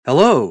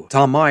Hello,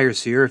 Tom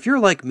Myers here. If you're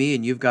like me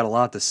and you've got a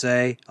lot to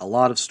say, a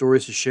lot of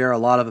stories to share, a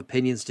lot of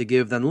opinions to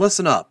give, then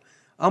listen up.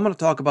 I'm going to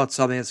talk about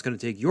something that's going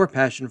to take your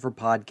passion for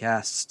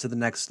podcasts to the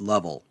next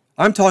level.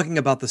 I'm talking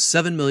about the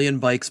 7 Million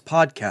Bikes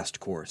podcast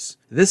course.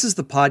 This is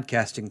the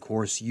podcasting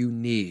course you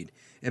need.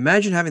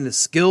 Imagine having the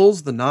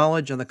skills, the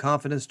knowledge, and the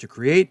confidence to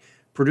create,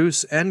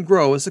 produce, and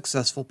grow a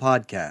successful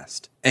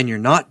podcast. And you're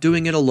not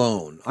doing it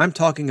alone. I'm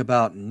talking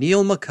about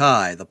Neil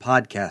Mackay, the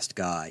podcast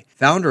guy,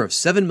 founder of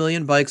 7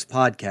 Million Bikes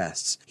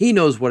Podcasts. He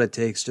knows what it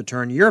takes to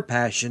turn your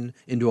passion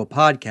into a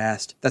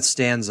podcast that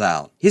stands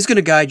out. He's going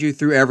to guide you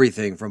through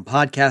everything from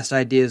podcast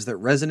ideas that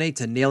resonate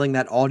to nailing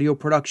that audio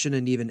production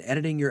and even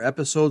editing your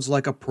episodes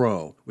like a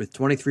pro. With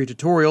 23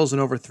 tutorials and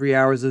over 3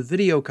 hours of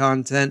video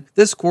content,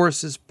 this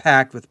course is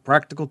packed with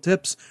practical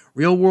tips,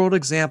 real-world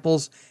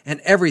examples, and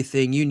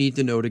everything you need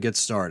to know to get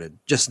started.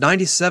 Just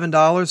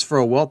 $97 for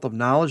a wealth of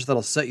knowledge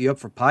that'll set you up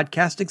for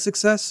podcasting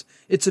success?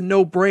 It's a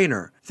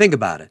no-brainer. Think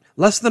about it.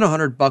 Less than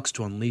 $100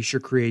 to unleash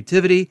your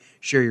creativity,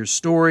 share your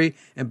story,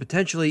 and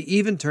potentially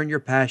even turn your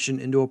passion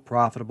into a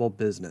profitable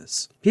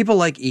business. People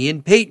like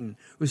Ian Payton,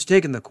 who's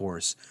taken the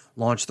course,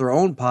 launched their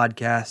own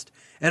podcast,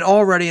 and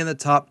already in the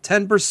top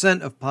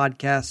 10% of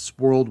podcasts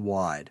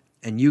worldwide.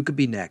 And you could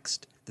be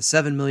next. The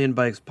 7 Million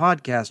Bikes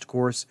podcast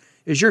course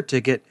is your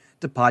ticket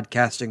to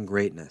podcasting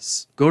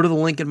greatness. Go to the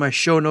link in my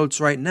show notes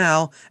right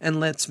now and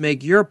let's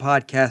make your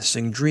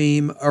podcasting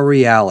dream a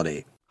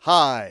reality.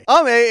 Hi,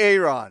 I'm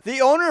Aaron, the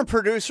owner and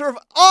producer of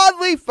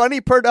Oddly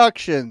Funny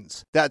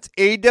Productions. That's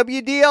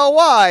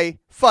AWDLY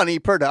Funny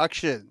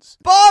Productions.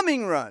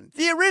 Bombing Run,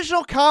 the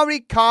original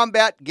comedy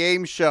combat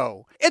game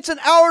show. It's an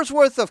hour's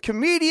worth of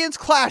comedians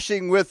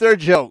clashing with their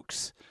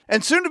jokes.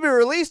 And soon to be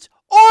released,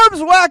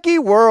 Orb's Wacky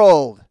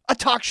World, a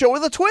talk show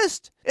with a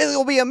twist. It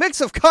will be a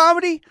mix of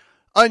comedy,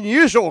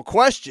 unusual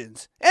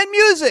questions, and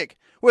music,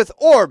 with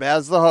Orb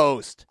as the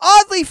host.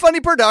 Oddly Funny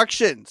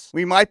Productions.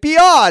 We might be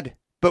odd,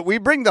 but we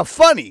bring the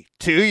funny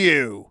to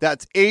you.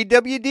 That's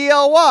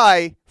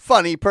AWDLY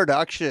Funny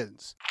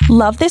Productions.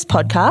 Love this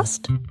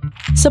podcast?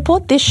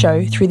 Support this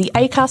show through the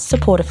Acast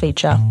supporter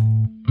feature.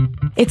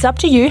 It's up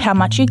to you how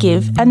much you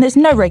give, and there's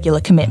no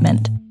regular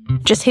commitment.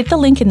 Just hit the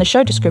link in the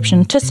show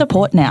description to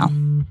support now.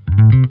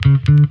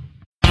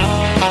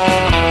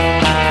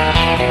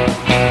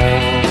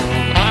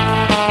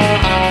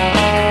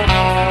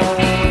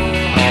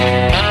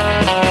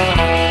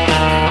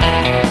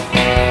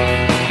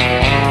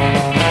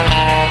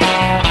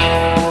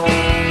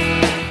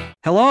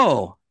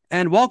 Hello,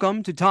 and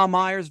welcome to Tom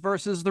Myers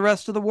versus the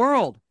rest of the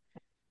world.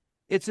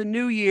 It's a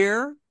new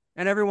year,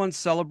 and everyone's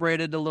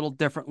celebrated a little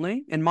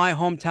differently. In my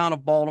hometown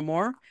of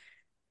Baltimore,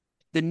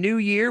 the new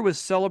year was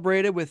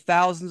celebrated with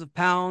thousands of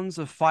pounds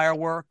of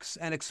fireworks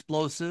and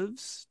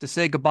explosives to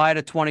say goodbye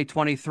to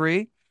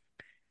 2023.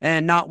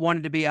 And not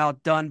wanting to be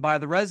outdone by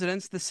the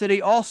residents, the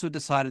city also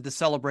decided to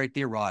celebrate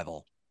the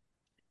arrival.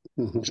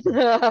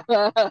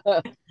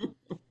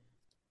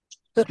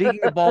 Speaking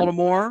of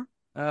Baltimore,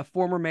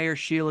 former Mayor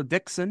Sheila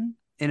Dixon,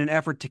 in an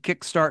effort to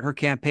kickstart her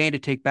campaign to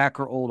take back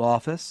her old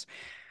office,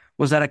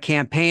 was at a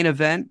campaign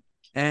event,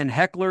 and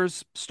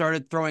hecklers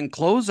started throwing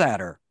clothes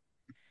at her.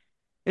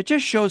 It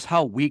just shows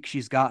how weak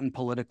she's gotten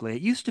politically.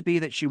 It used to be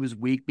that she was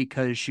weak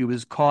because she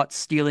was caught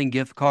stealing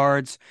gift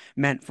cards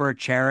meant for a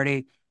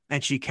charity,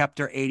 and she kept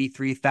her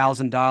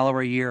 $83,000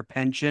 a year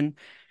pension.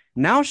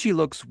 Now she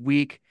looks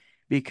weak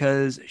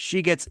because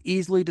she gets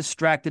easily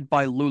distracted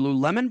by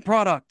Lululemon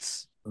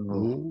products.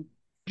 Mm-hmm.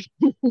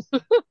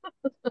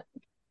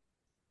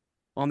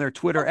 On their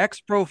Twitter X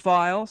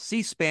profile,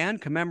 C-SPAN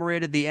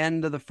commemorated the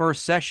end of the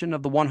first session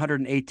of the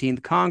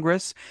 118th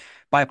Congress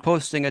by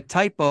posting a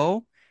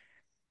typo,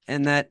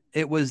 and that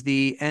it was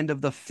the end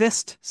of the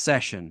fist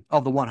session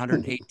of the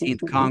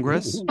 118th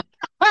Congress.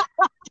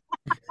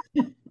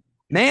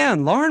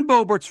 Man, Lauren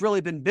Boebert's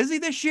really been busy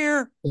this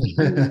year.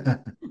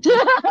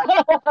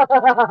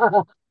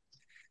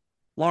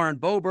 Lauren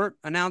Boebert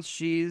announced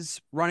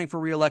she's running for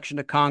re-election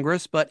to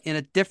Congress, but in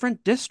a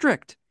different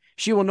district.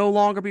 She will no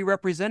longer be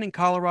representing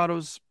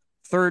Colorado's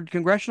 3rd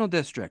congressional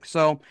district.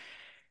 So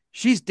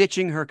she's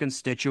ditching her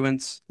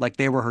constituents like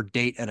they were her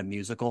date at a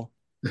musical.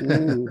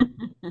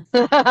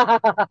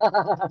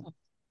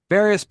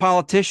 Various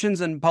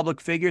politicians and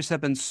public figures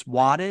have been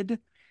swatted.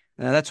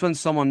 That's when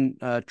someone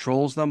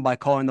trolls them by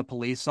calling the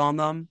police on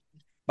them,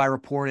 by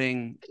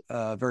reporting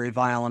a very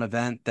violent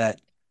event that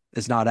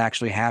is not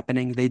actually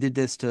happening. They did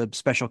this to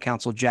Special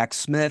Counsel Jack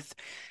Smith.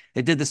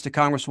 They did this to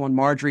Congresswoman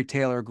Marjorie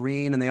Taylor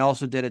Greene, and they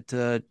also did it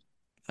to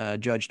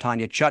Judge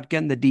Tanya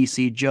Chutkan, the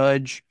D.C.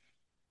 judge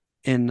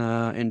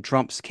in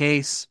Trump's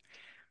case. I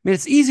mean,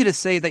 it's easy to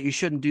say that you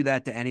shouldn't do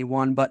that to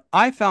anyone, but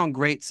I found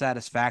great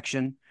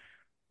satisfaction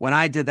when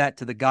I did that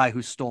to the guy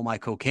who stole my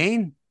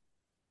cocaine.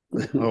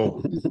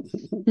 Oh.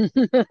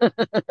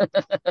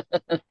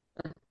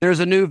 There's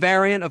a new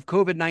variant of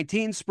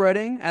COVID-19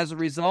 spreading. As a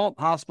result,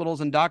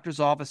 hospitals and doctors'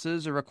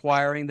 offices are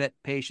requiring that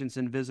patients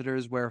and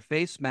visitors wear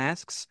face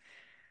masks.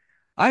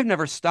 I've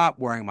never stopped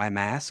wearing my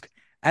mask,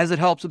 as it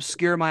helps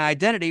obscure my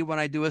identity when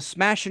I do a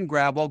smash and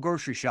grab while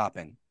grocery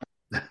shopping.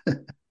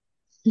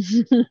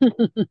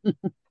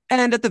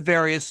 and at the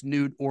various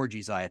nude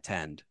orgies I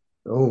attend.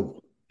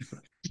 Oh.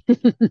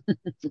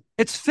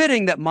 It's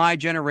fitting that my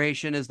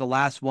generation is the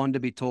last one to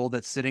be told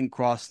that sitting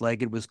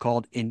cross-legged was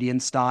called Indian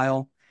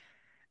style,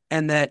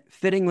 and that,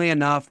 fittingly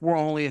enough, we're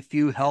only a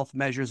few health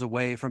measures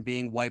away from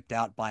being wiped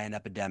out by an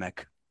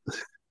epidemic.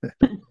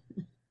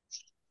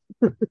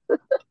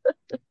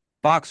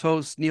 Fox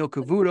host Neil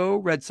Cavuto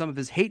read some of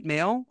his hate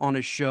mail on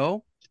his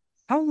show.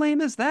 How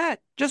lame is that?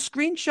 Just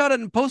screenshot it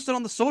and post it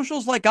on the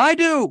socials like I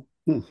do.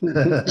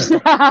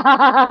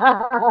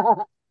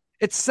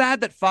 It's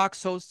sad that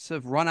Fox hosts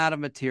have run out of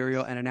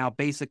material and are now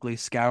basically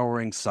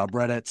scouring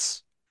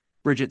subreddits.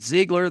 Bridget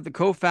Ziegler, the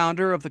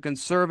co-founder of the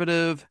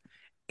conservative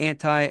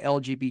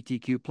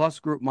anti-LGBTQ plus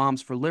group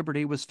Moms for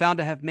Liberty, was found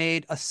to have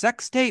made a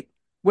sex tape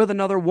with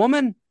another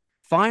woman.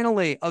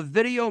 Finally, a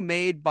video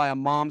made by a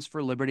Moms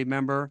for Liberty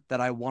member that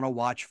I want to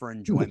watch for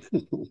enjoyment.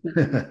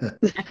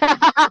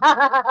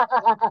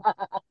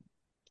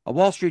 A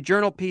Wall Street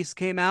Journal piece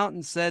came out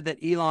and said that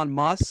Elon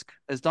Musk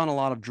has done a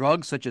lot of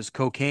drugs such as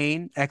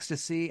cocaine,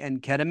 ecstasy,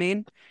 and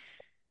ketamine.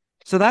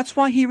 So that's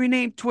why he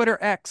renamed Twitter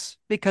X,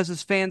 because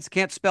his fans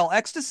can't spell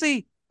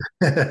ecstasy.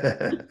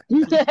 The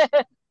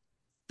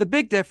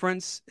big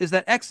difference is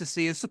that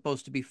ecstasy is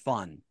supposed to be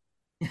fun.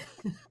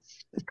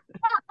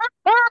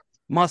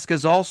 Musk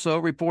has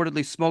also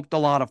reportedly smoked a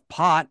lot of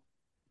pot.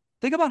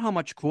 Think about how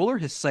much cooler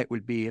his site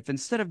would be if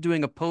instead of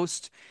doing a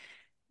post,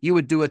 you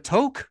would do a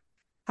toke.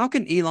 How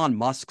can Elon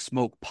Musk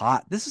smoke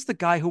pot? This is the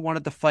guy who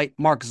wanted to fight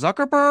Mark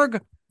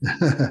Zuckerberg.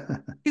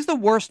 He's the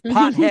worst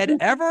pothead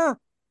ever.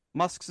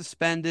 Musk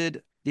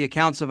suspended the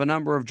accounts of a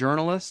number of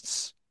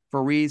journalists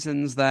for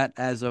reasons that,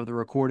 as of the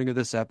recording of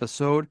this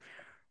episode,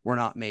 were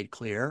not made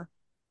clear,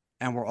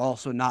 and were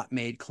also not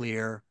made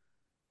clear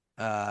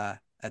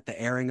at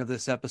the airing of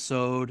this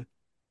episode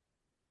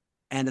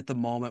and at the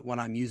moment when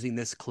I'm using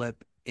this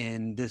clip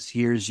in this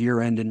year's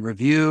year-end in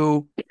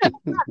review.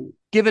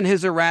 Given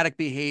his erratic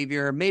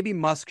behavior, maybe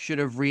Musk should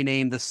have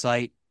renamed the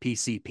site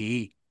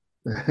PCP.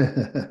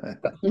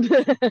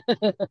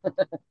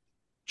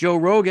 Joe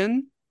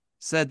Rogan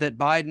said that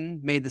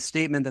Biden made the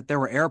statement that there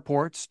were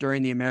airports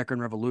during the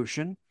American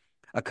Revolution,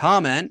 a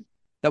comment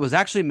that was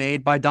actually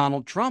made by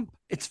Donald Trump.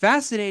 It's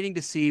fascinating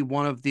to see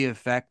one of the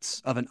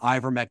effects of an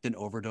ivermectin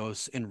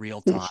overdose in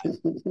real time.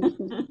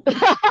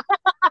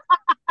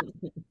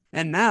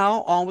 And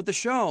now, on with the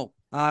show.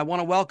 I want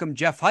to welcome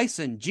Jeff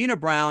Hyson, Gina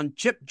Brown,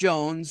 Chip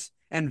Jones,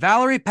 and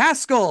Valerie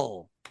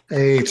Pascal.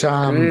 Hey,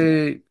 Tom.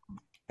 Hey.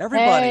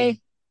 Everybody,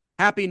 Hey.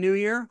 Happy New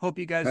Year. Hope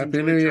you guys Happy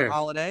enjoyed New your Year.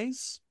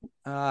 holidays.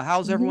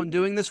 How's everyone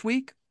doing this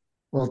week?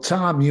 Well,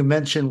 Tom, you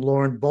mentioned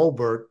Lauren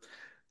Boebert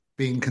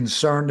being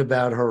concerned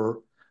about her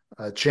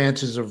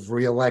chances of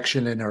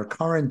reelection in her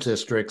current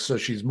district, so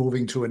she's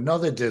moving to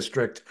another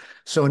district.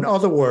 So in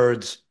other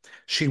words,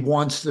 she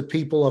wants the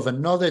people of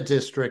another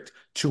district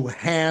to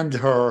hand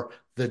her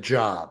the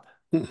job.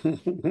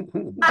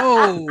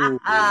 Oh,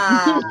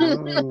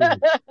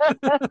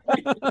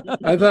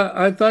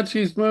 I thought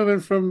she's moving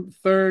from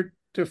third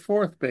to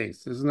fourth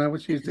base. Isn't that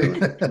what she's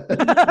doing?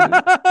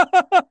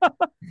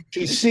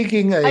 She's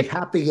seeking a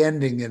happy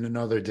ending in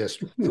another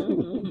district.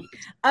 I'm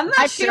not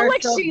I feel sure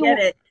like she'll she- get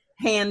it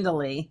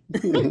handily.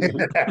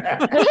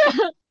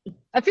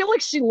 I feel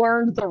like she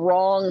learned the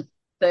wrong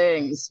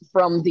things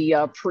from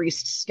the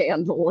priest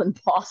scandal in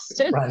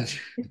Boston. Right.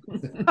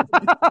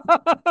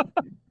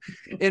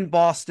 in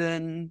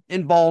Boston,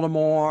 in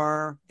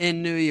Baltimore,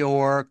 in New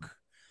York,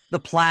 the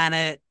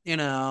planet, you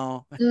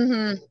know.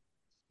 Mhm.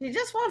 She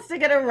just wants to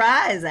get a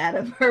rise out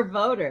of her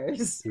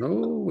voters.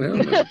 Oh,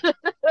 well.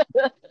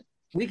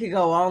 We could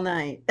go all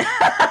night.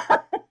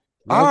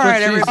 All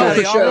right,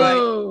 everybody. All right.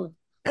 Oh.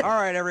 All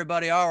right,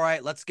 everybody. All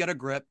right, let's get a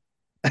grip.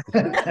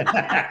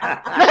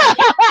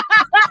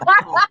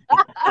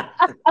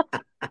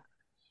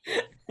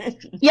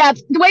 Yeah,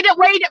 way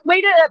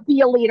to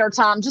be a leader,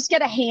 Tom. Just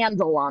get a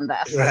handle on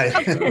this. Right.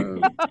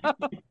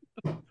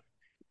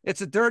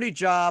 It's a dirty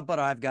job, but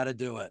I've got to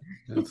do it.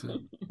 That's it.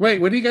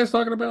 Wait, what are you guys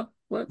talking about?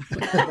 What?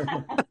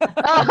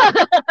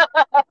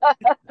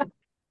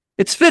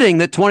 It's fitting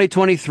that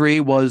 2023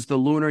 was the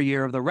lunar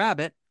year of the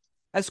rabbit,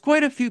 as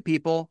quite a few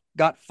people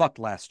got fucked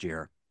last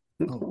year.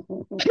 So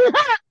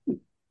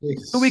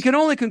we can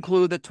only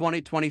conclude that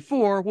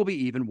 2024 will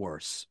be even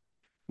worse.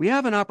 We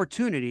have an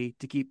opportunity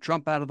to keep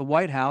Trump out of the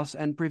White House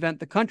and prevent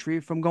the country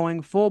from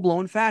going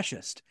full-blown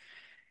fascist.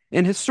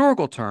 In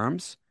historical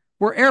terms,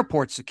 we're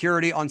airport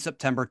security on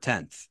September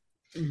 10th.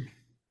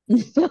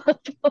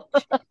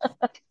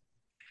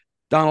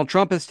 Donald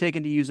Trump has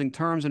taken to using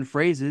terms and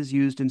phrases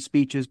used in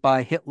speeches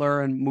by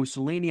Hitler and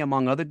Mussolini,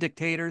 among other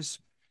dictators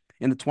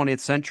in the 20th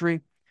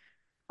century.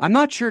 I'm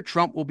not sure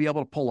Trump will be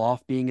able to pull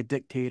off being a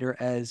dictator,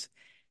 as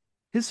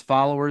his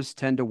followers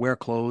tend to wear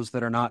clothes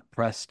that are not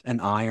pressed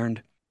and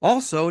ironed.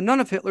 Also, none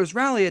of Hitler's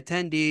rally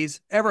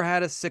attendees ever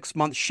had a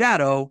 6-month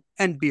shadow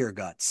and beer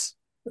guts.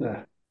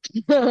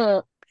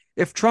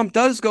 If Trump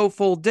does go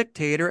full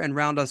dictator and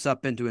round us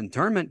up into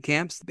internment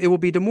camps, it will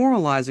be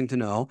demoralizing to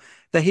know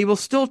that he will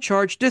still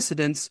charge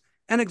dissidents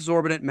an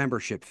exorbitant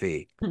membership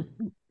fee.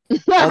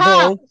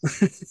 Although,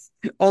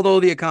 although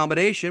the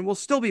accommodation will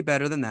still be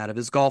better than that of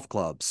his golf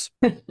clubs.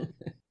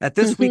 At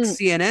this week's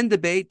CNN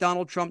debate,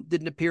 Donald Trump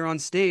didn't appear on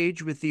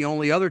stage with the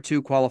only other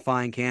two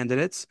qualifying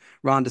candidates,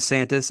 Ron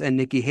DeSantis and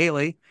Nikki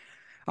Haley.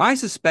 I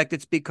suspect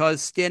it's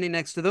because standing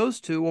next to those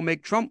two will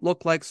make Trump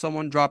look like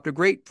someone dropped a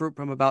grapefruit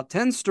from about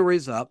 10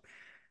 stories up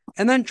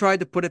and then tried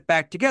to put it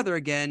back together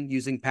again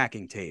using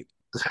packing tape.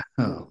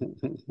 Oh.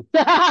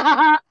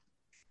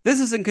 This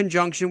is in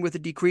conjunction with a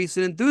decrease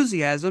in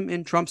enthusiasm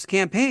in Trump's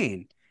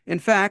campaign. In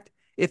fact,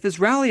 if his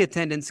rally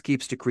attendance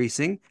keeps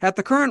decreasing at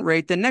the current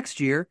rate, then next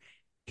year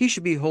he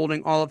should be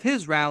holding all of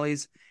his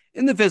rallies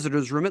in the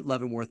visitors' room at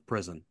Leavenworth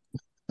Prison.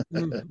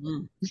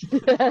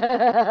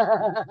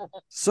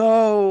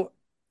 So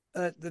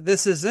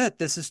this is it.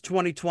 This is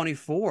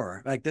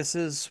 2024. Like this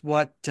is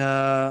what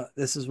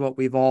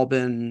we've all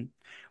been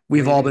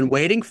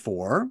waiting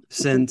for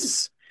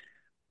since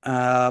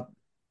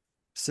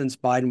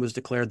Biden was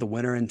declared the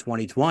winner in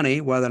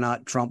 2020, whether or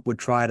not Trump would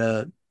try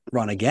to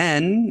run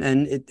again.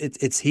 And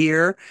it's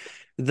here.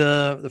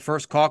 The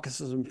first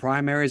caucuses and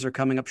primaries are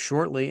coming up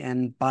shortly.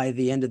 And by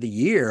the end of the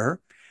year,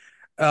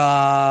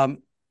 we'll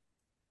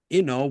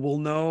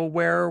know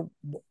where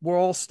we'll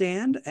all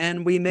stand.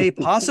 And we may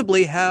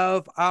possibly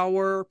have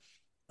our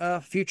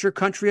future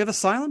country of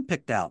asylum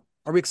picked out.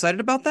 Are we excited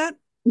about that?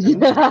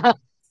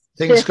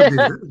 Things could be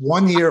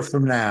 1 year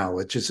from now.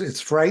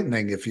 It's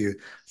frightening if you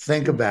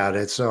think about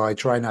it. So I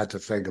try not to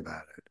think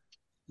about it.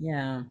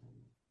 Yeah.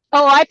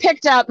 Oh, I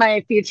picked out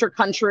my future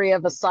country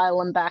of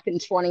asylum back in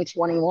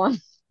 2021.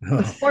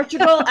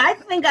 Portugal. I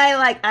think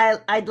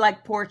I'd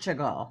like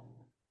Portugal.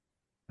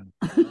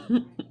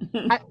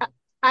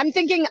 I'm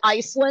thinking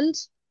Iceland.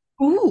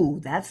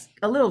 Ooh, that's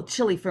a little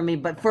chilly for me,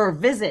 but for a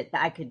visit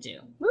I could do.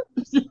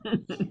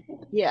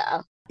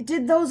 Yeah.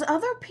 Did those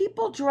other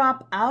people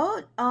drop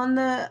out on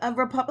the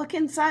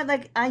Republican side?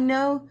 Like, I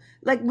know,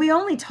 like, we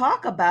only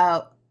talk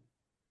about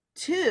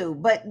two,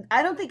 but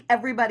I don't think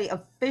everybody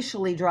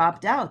officially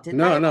dropped out. Did they?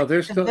 No,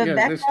 they're still Vivek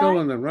they're still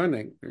guy? in the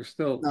running. They're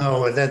still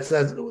No, that's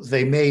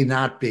they may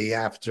not be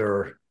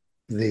after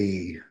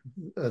the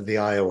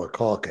Iowa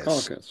caucus.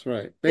 caucus,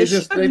 right? They They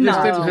just should didn't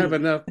know. have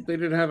enough. They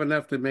didn't have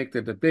enough to make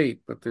the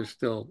debate, but they're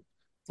still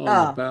on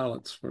Oh. the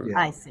ballots for. Yeah.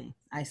 I see.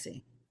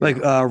 Like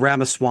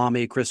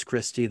Ramaswamy, Chris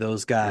Christie,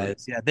 those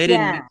guys. Yeah, they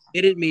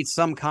didn't meet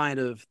some kind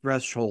of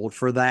threshold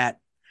for that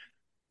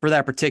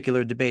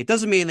particular debate.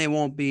 Doesn't mean they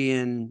won't be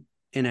in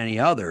any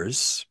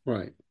others.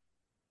 Right.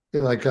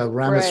 Like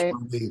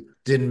Ramaswamy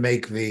didn't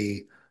make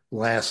the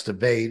last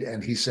debate,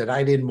 and he said,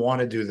 I didn't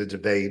want to do the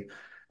debate,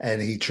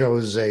 and he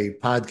chose a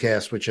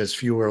podcast which has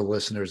fewer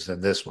listeners than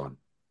this one.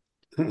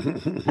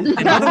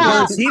 In other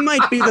words, he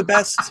might be the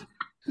best.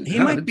 He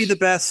might be the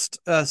best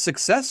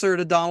successor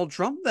to Donald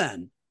Trump.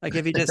 Then, like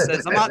if he just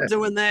says, "I'm not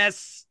doing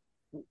this,"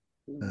 I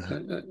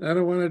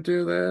don't want to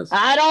do this.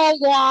 I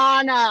don't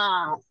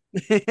wanna.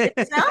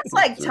 It sounds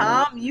like, That's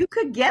right. Tom, you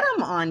could get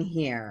him on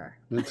here.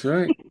 That's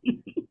right.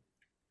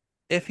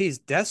 if he's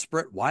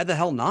desperate, why the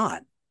hell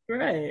not?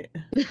 Right.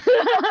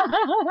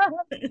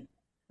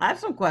 I have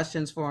some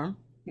questions for him.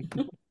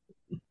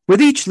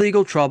 With each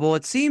legal trouble,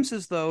 it seems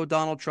as though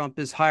Donald Trump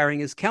is hiring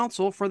his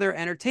counsel for their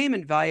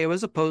entertainment value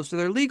as opposed to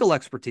their legal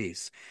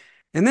expertise.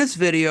 In this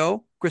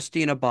video,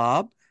 Christina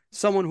Bobb,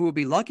 someone who would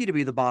be lucky to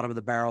be the bottom of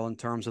the barrel in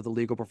terms of the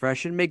legal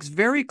profession, makes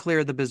very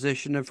clear the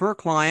position of her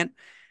client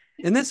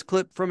in this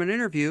clip from an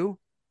interview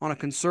on a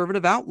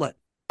conservative outlet.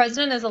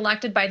 President is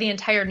elected by the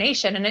entire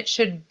nation, and it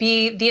should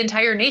be the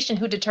entire nation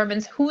who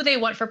determines who they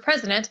want for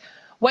president,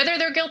 whether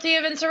they're guilty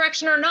of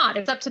insurrection or not.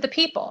 It's up to the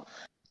people.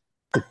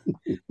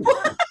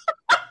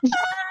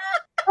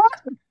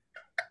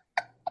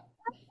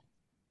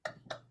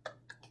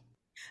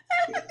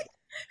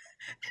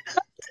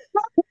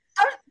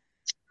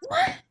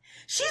 What?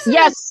 She's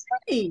Yes.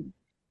 insane.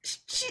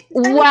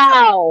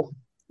 Wow.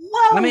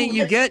 Whoa. I mean,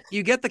 you get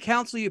the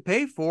counsel you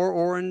pay for,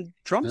 or in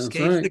Trump's That's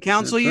case, right. the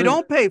counsel That's you right.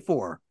 don't pay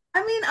for.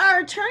 I mean,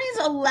 are attorneys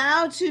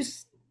allowed to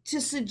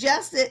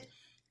suggest that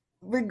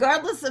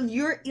regardless of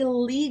your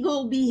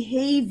illegal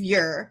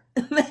behavior,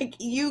 like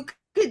you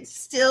could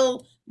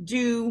still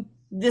do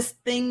this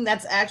thing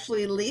that's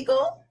actually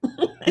legal?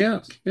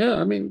 Yes. Yeah.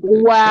 I mean,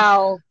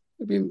 Wow.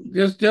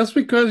 just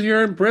because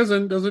you're in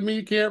prison doesn't mean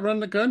you can't run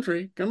the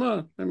country. Come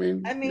on. I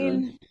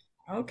mean,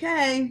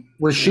 Okay.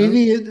 Was she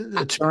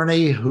the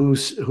attorney who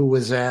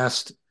was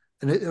asked,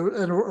 and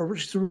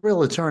she's a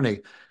real attorney,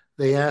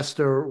 they asked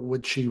her,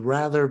 would she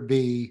rather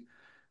be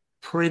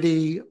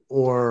pretty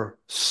or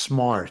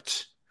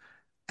smart?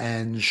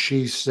 And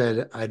she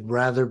said, I'd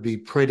rather be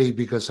pretty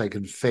because I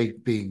can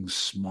fake being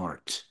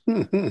smart.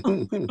 Counselor,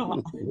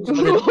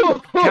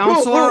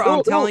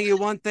 I'm telling you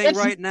one thing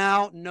right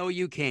now. No,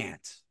 you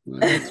can't.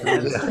 That's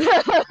right.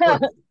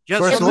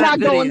 Just First It's from of that not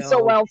going video.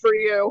 so well for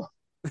you.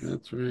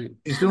 That's right.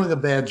 He's doing a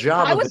bad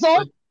job I of was it, all-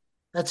 but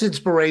that's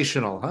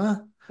inspirational, huh?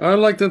 I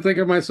like to think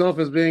of myself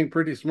as being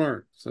pretty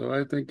smart, so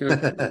I think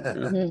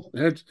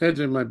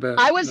hedging my bet.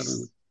 I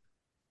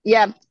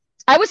don't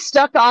was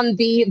stuck on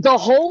the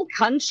whole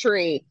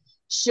country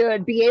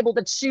should be able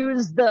to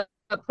choose the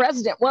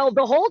president. Well,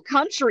 the whole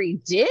country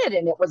did,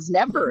 and it was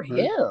never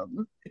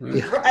him.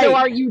 Right. So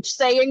are you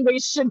saying we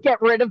should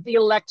get rid of the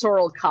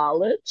Electoral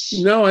College?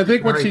 No, I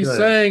think what Very she's good.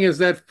 saying is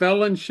that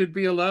felons should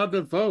be allowed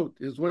to vote,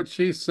 is what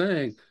she's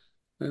saying.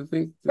 I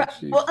think that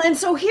she. Well, and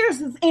so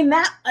here's in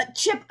that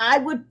Chip, I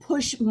would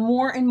push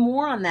more and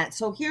more on that.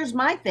 So here's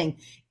my thing: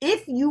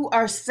 if you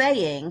are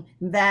saying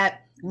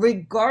that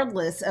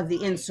regardless of the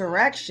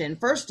insurrection,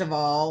 first of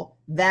all,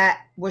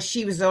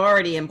 she was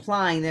already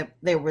implying that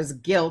there was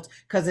guilt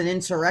because an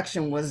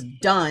insurrection was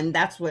done.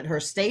 That's what her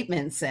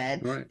statement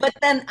said. Right. But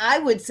then I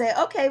would say,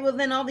 okay, well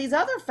then all these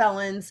other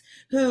felons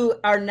who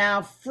are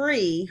now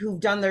free, who've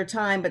done their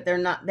time, but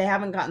they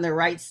haven't gotten their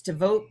rights to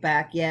vote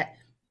back yet,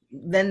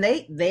 then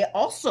they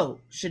also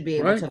should be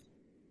able to.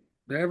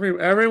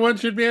 Everyone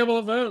should be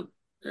able to vote.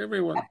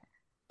 Everyone.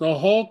 The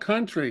whole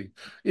country.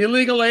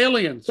 Illegal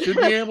aliens should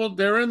be able,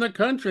 they're in the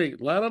country,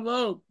 let them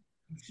vote.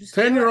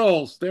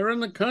 10-year-olds, they're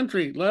in the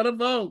country, let them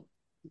vote.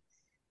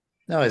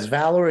 No, as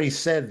Valerie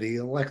said, the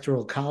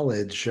Electoral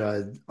College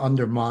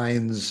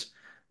undermines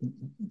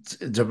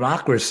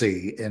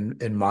democracy,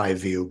 in my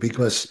view,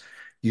 because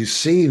you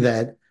see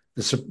that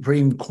the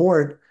Supreme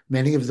Court,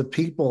 many of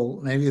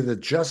the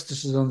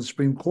justices on the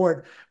Supreme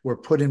Court were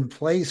put in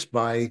place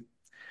by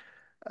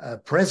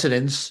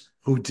presidents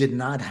who did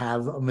not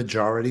have a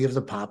majority of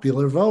the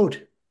popular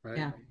vote.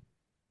 Right?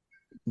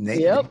 Yeah.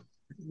 Yep.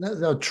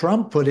 No,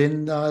 Trump put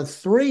in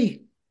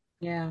 3.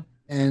 Yeah.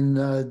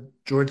 And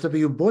George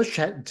W. Bush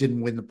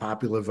didn't win the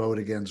popular vote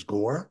against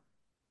Gore.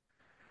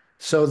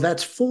 So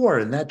that's 4,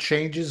 and that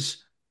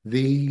changes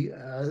the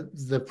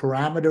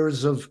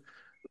parameters of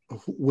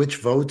which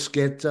votes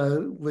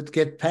would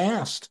get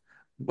passed.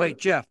 Wait,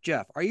 Jeff,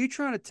 are you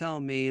trying to tell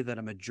me that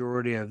a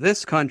majority of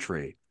this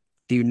country,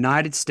 the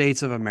United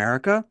States of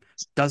America,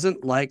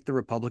 doesn't like the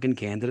Republican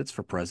candidates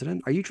for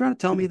president? Are you trying to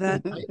tell me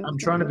that? I'm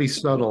trying to be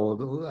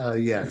subtle.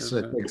 Yes,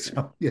 I think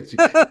so. Yes,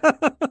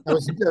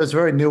 that was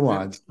very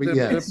nuanced, but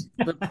yes.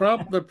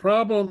 The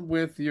problem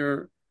with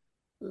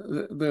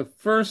the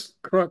first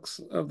crux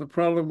of the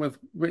problem with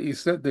what you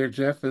said there,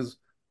 Jeff, is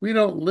we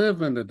don't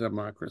live in a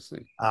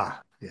democracy. Yeah.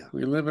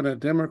 We live in a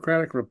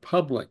democratic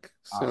republic.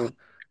 So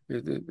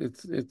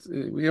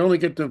we only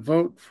get to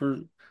vote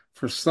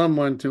for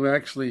someone to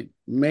actually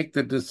make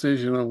the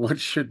decision on what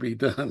should be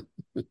done.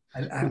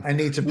 I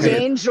need to pay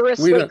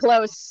dangerously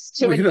close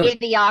to an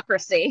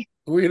idiocracy.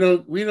 We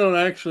don't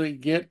actually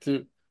get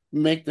to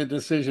make the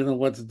decision on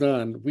what's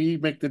done. We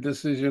make the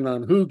decision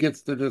on who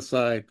gets to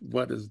decide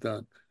what is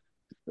done.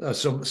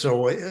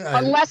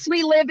 Unless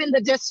we live in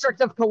the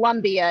District of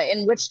Columbia,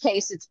 in which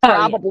case it's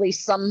probably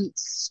some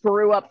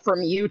screw up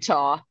from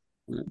Utah.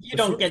 You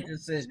don't get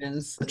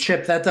decisions.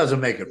 Chip, that doesn't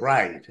make it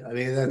right. I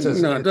mean, it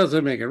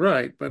doesn't make it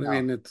right. But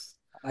I mean, it's.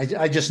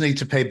 I just need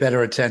to pay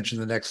better attention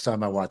the next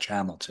time I watch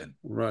Hamilton.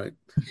 Right.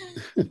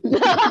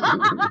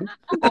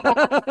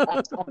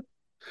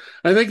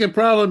 I think the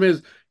problem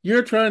is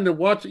you're trying to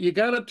watch. You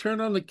got to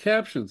turn on the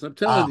captions. I'm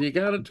telling you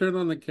got to turn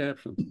on the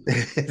captions.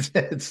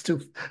 It's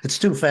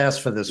too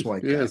fast for this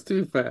one. Yeah, it's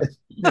too fast.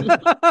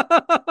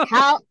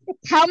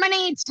 How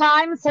many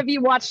times have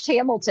you watched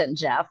Hamilton,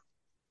 Jeff?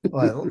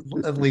 Well,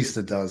 at least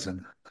a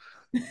dozen.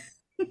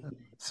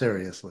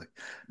 Seriously,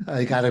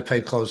 I got to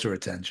pay closer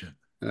attention.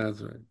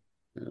 That's right.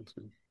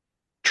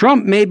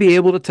 Trump may be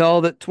able to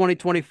tell that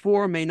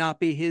 2024 may not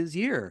be his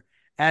year,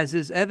 as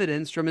is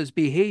evidenced from his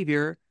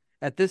behavior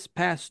at this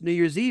past New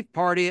Year's Eve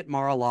party at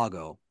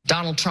Mar-a-Lago.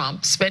 Donald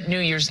Trump spent New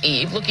Year's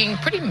Eve looking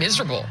pretty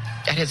miserable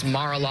at his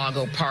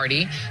Mar-a-Lago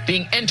party,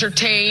 being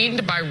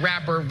entertained by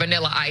rapper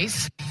Vanilla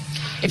Ice.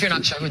 If you're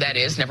not sure who that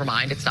is, never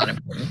mind, it's not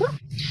important.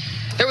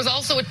 There was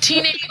also a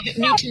Teenage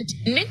Mutant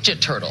Ninja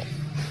Turtle.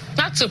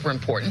 Not super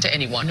important to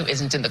anyone who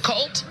isn't in the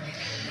cult.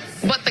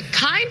 But the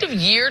kind of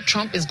year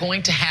Trump is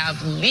going to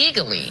have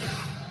legally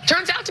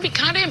turns out to be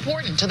kind of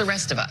important to the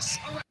rest of us.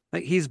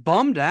 Like, he's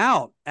bummed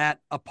out at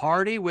a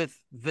party with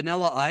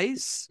Vanilla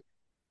Ice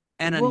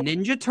and a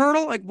Ninja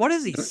Turtle. Like, what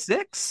is he,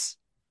 6?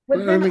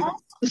 But then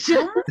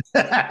also,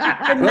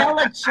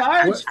 Vanilla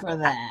charge for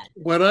that.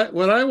 What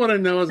I want to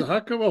know is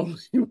how come only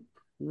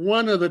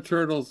one of the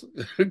turtles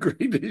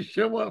agreed to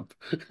show up?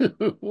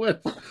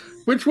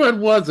 Which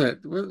one was it?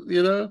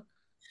 You know?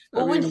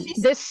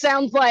 This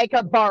sounds like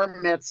a bar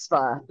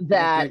mitzvah,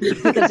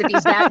 because if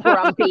he's that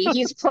grumpy,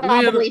 he's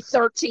probably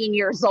 13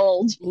 years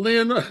old.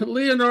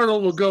 Leonardo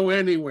will go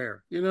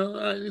anywhere. You know,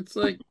 it's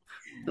like,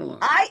 come on.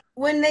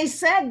 When they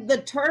said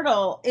the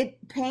turtle, it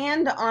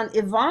panned on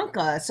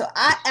Ivanka. So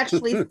I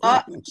actually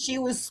thought she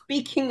was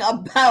speaking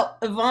about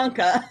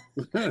Ivanka,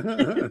 one of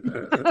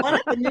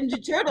the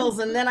Ninja Turtles.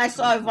 And then I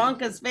saw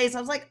Ivanka's face. I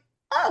was like,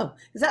 oh,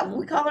 is that what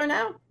we call her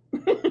now?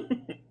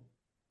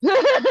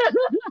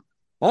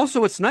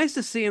 Also, it's nice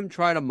to see him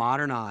try to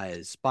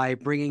modernize by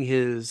bringing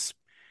his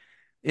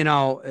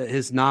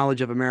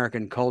knowledge of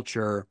American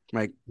culture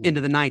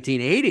into the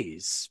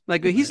 1980s.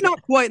 Like, he's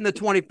not quite in the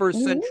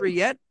 21st century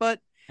yet, but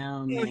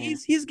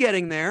he's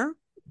getting there.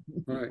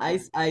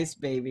 Right. Ice,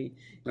 baby.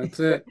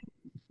 That's it.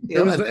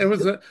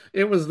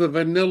 It was the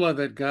vanilla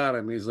that got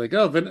him. He's like,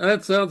 oh,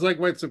 that sounds like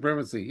white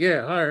supremacy.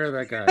 Yeah, hire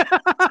that guy.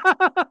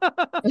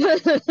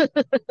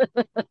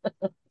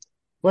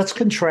 Let's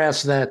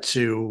contrast that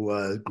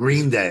to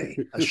Green Day.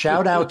 A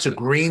shout out to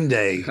Green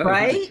Day,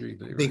 right?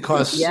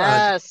 Because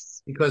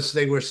because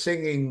they were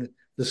singing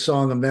the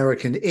song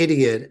 "American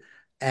Idiot,"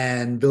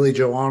 and Billie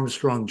Joe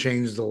Armstrong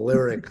changed the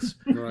lyrics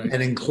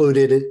and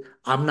included it.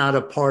 I'm not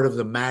a part of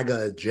the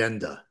MAGA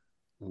agenda.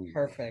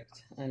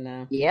 Perfect. I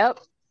know. Yep.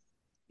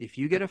 If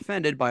you get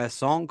offended by a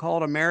song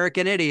called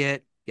American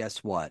Idiot, guess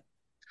what?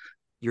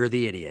 You're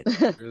the idiot.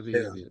 You're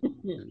the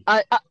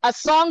idiot. A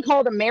song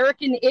called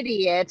American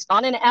Idiot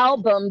on an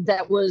album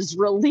that was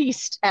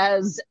released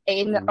as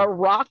an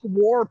Iraq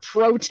War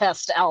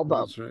protest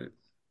album. That's right.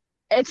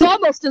 It's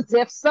almost as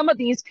if some of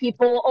these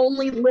people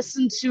only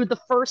listen to the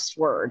first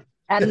word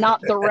and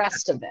not the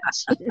rest of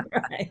it.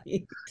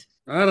 Right.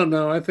 I don't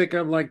know. I think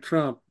I'm like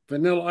Trump.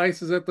 Vanilla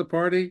Ice is at the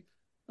party.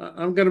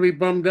 I'm going to be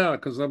bummed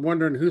out because I'm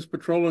wondering who's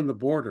patrolling the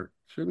border.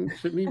 Shouldn't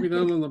he be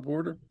down on the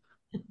border?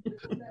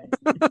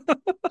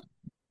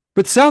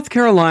 With South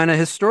Carolina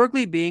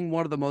historically being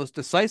one of the most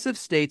decisive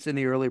states in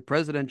the early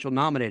presidential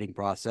nominating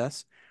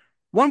process,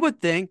 one would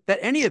think that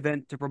any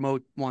event to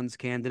promote one's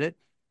candidate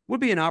would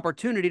be an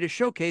opportunity to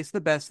showcase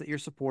the best that your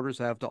supporters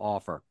have to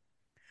offer.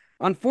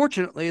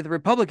 Unfortunately, the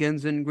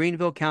Republicans in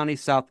Greenville County,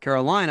 South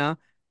Carolina,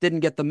 didn't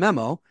get the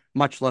memo,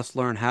 much less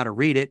learn how to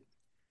read it,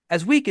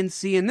 as we can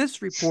see in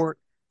this report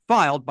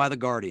filed by The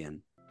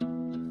Guardian.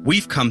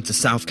 We've come to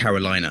South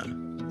Carolina,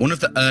 one of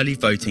the early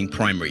voting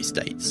primary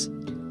states,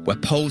 where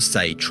polls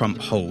say Trump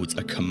holds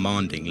a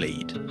commanding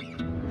lead.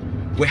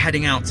 We're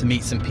heading out to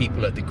meet some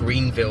people at the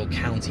Greenville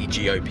County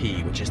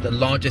GOP, which is the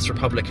largest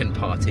Republican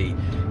party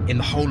in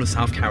the whole of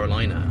South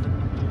Carolina,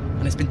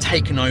 and it's been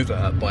taken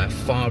over by a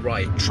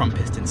far-right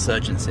Trumpist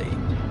insurgency.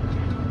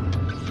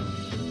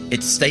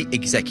 Its state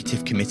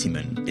executive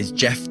committeeman is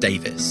Jeff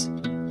Davis,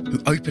 who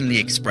openly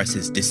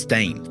expresses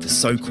disdain for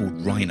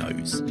so-called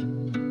rhinos.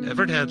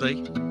 Everett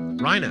Hadley,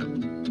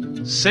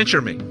 rhino,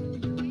 censure me.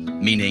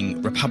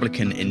 Meaning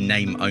Republican in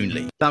name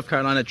only. South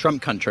Carolina,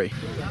 Trump country.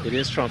 It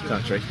is Trump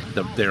country.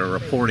 They're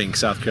reporting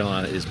South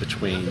Carolina is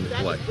between,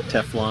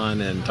 Teflon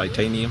and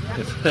titanium,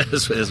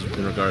 as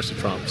in regards to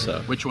Trump.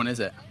 So, which one is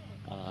it?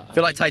 I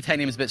feel like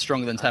titanium is a bit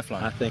stronger than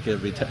Teflon. I think it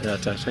would be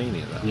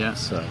titanium, though. Yeah.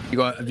 So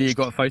have you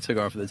got a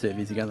photograph of the two of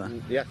you together?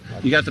 Yeah.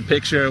 You got the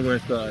picture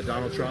with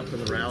Donald Trump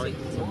in the rally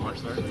on March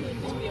 3rd?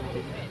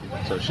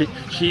 So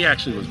she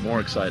actually was more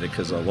excited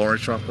because Laura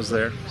Trump was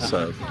there.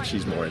 So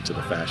she's more into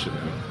the fashion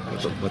and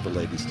what the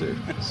ladies do.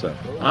 So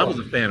I was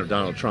a fan of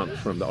Donald Trump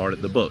from the Art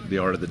of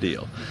the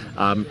Deal.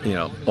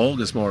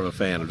 Olga's more of a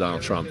fan of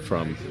Donald Trump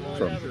from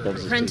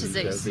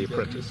Apprentices. The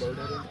Apprentice.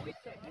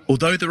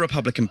 Although the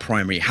Republican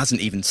primary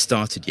hasn't even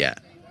started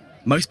yet,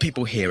 most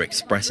people here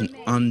express an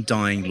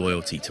undying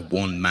loyalty to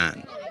one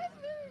man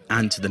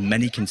and to the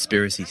many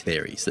conspiracy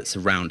theories that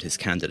surround his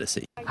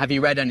candidacy. Have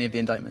you read any of the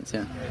indictments?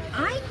 Yeah.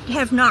 I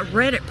have not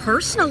read it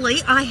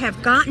personally. I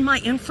have gotten my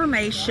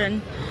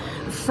information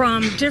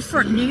from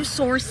different news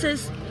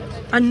sources,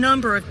 a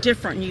number of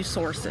different news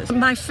sources.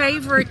 My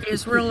favorite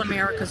is Real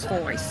America's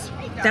Voice.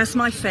 That's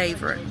my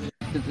favorite.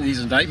 These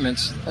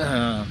indictments,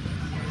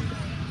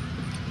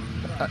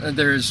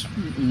 there's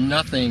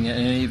nothing in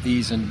any of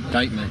these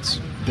indictments.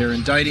 They're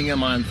indicting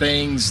him on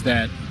things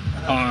that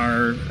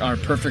are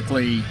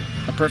perfectly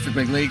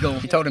legal.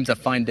 You told him to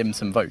find him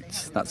some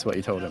votes. That's what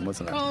you told him,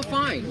 wasn't it? Oh,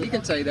 fine. You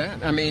can say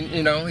that. I mean,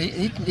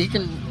 he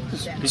can.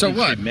 So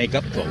what? Make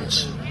up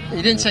votes.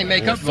 He didn't say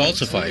make up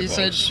falsify votes.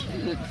 He said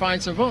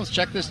find some votes.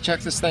 Check this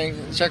thing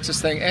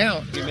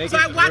out. So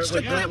I watched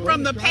a clip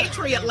from The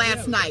Patriot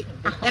last night,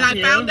 and I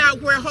found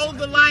out where "hold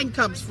the line"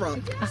 comes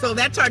from. So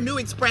that's our new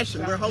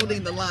expression. We're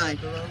holding the line.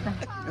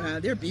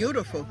 They're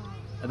beautiful.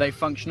 Are they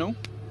functional?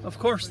 Of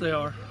course they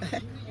are.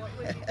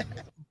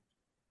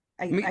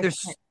 I mean,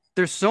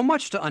 there's so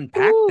much to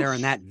unpack there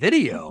in that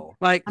video.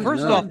 Like,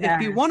 first off,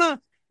 if you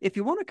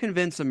want to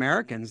convince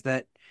Americans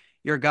that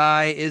your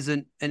guy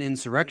isn't an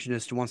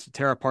insurrectionist who wants to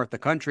tear apart the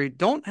country,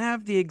 don't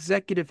have the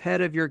executive head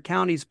of your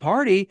county's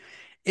party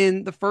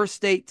in the first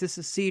state to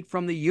secede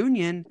from the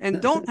Union,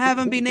 and don't have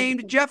him be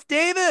named Jeff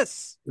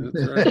Davis.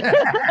 That's right.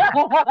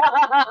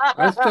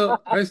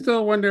 I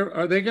still wonder,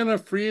 are they going to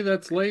free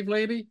that slave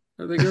lady?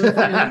 Are they going to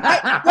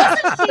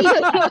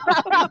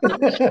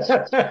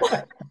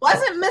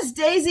Wasn't Miss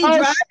Daisy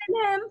driving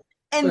him?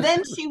 And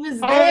then she was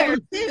there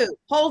too,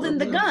 holding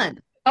the gun.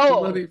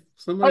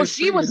 Somebody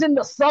she was in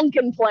the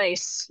sunken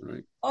place.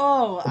 Right.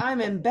 Oh,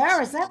 I'm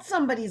embarrassed. That's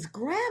somebody's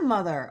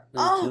grandmother.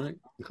 Right.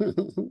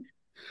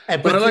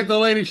 But I like the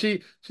lady.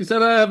 She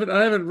said, I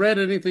haven't read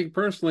anything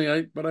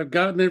personally, but I've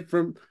gotten it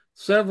from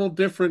several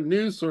different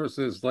news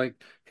sources like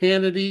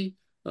Hannity,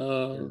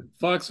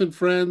 Fox and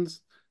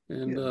Friends,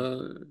 and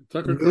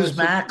Tucker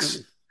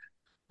Newsmax.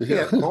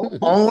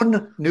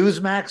 Own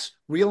Newsmax,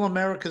 Real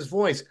America's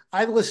Voice.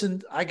 I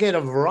get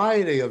a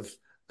variety of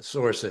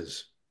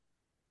sources.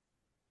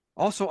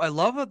 Also, I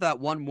love that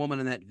one woman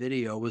in that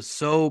video was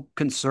so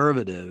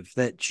conservative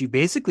that she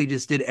basically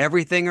just did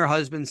everything her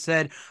husband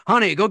said.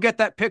 Honey, go get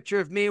that picture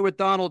of me with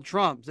Donald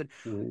Trump.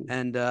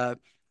 And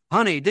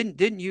honey,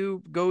 didn't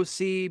you go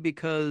see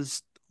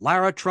because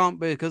Lara Trump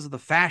because of the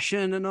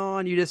fashion and all,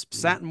 and you just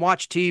sat and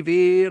watched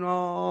TV and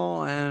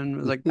all, and it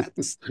was like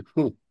that's.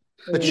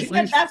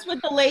 But that's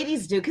what the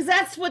ladies do, because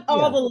that's what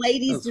all the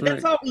ladies do.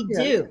 That's all we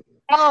do.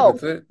 Oh,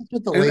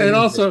 and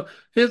also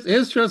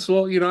his trust.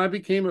 Well, I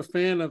became a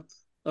fan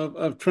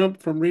of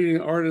Trump from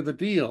reading Art of the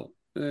Deal,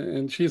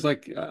 and she's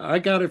like, I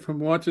got it from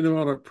watching him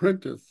on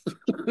Apprentice.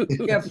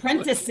 The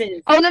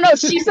Apprentices. Oh no,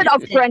 she said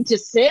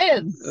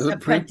apprentices.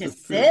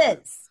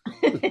 Apprentices.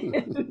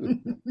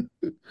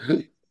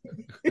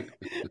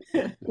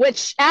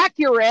 Which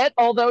accurate,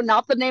 although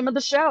not the name of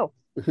the show.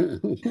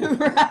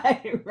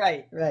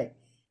 Right.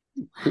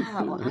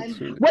 Wow.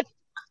 What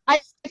I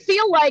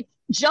feel like,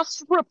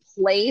 just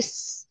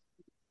replace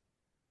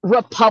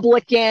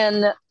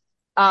Republican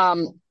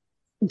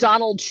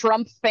Donald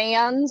Trump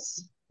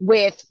fans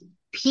with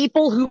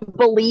people who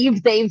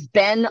believe they've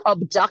been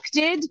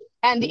abducted,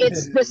 and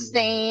it's the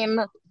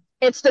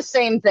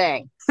same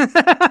thing.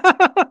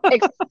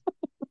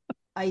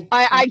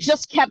 I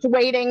just kept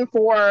waiting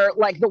for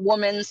like the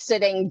woman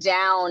sitting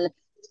down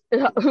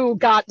who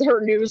got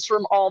her news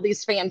from all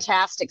these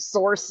fantastic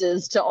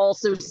sources to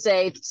also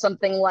say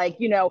something like,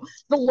 the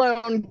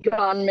lone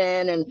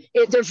gunman and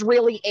there's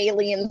really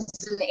aliens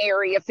in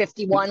Area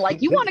 51.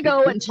 Like, you want to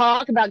go and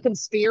talk about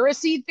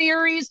conspiracy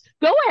theories?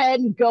 Go ahead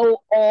and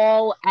go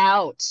all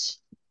out.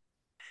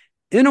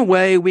 In a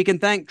way, we can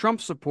thank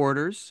Trump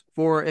supporters,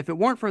 for if it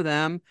weren't for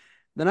them,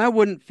 then I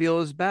wouldn't feel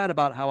as bad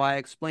about how I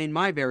explain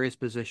my various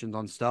positions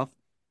on stuff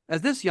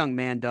as this young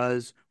man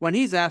does when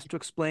he's asked to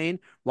explain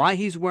why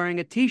he's wearing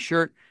a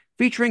t-shirt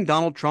featuring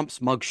Donald Trump's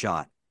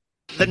mugshot.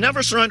 The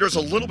Never Surrender is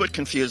a little bit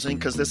confusing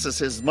because this is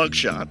his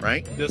mugshot,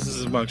 right? This is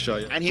his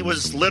mugshot. And he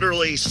was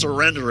literally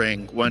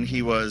surrendering when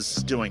he was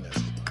doing this.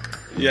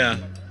 Yeah.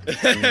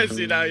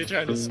 See, now you're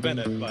trying to spin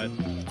it, but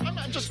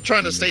I'm just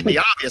trying to state the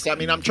obvious. I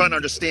mean, I'm trying to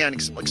understand.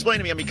 Explain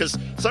to me, because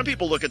some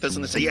people look at this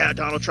and they say, yeah,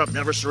 Donald Trump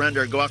never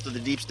surrendered, go after the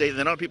deep state. And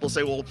then other people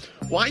say, well,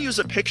 why use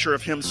a picture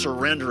of him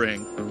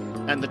surrendering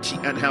and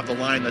have the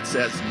line that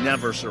says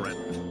never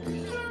surrender?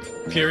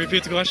 Can you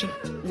repeat the question?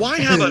 Why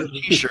have a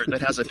t-shirt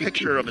that has a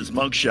picture of his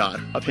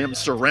mugshot of him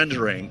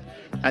surrendering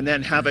and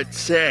then have it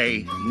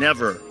say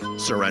never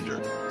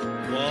surrendered?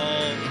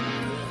 Well,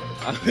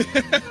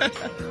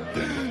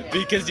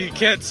 because you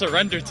can't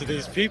surrender to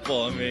these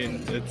people. I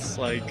mean, it's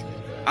like,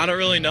 I don't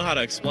really know how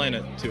to explain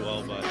it too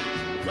well, but...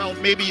 Well,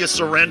 maybe you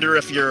surrender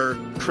if you're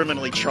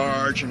criminally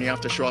charged and you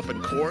have to show up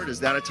in court. Is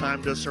that a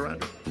time to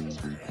surrender?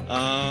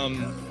 How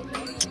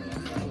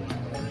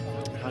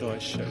do I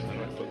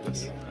put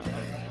this?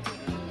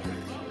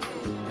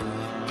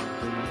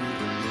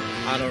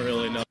 I don't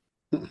really know.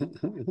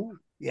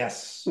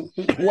 Yes.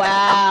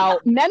 Wow.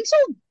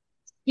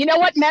 You know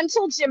what?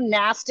 Mental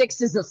gymnastics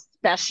is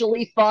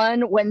especially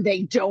fun when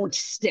they don't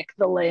stick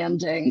the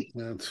landing.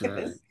 That's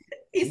right.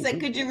 He said,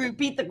 could you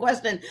repeat the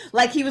question?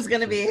 Like he was going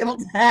to be able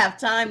to have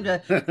time to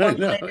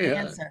formulate an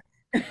answer.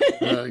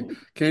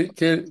 Can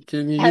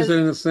you use it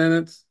in a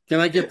sentence? Can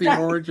I get the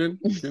origin?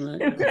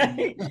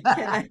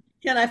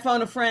 Can I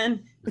phone a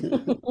friend?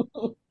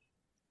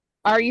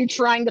 Are you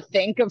trying to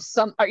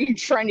are you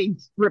trying to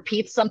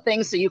repeat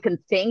something so you can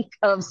think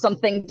of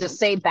something to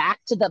say back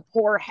to the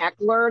poor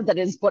heckler that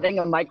is putting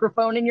a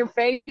microphone in your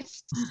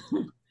face?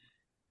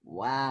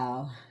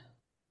 Wow.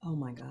 Oh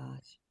my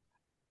gosh.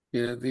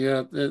 Yeah,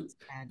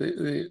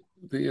 the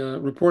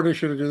reporter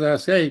should have just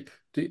asked, hey,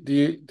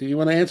 do you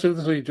want to answer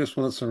this or you just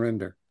want to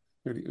surrender?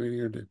 What are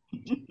you going to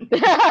do?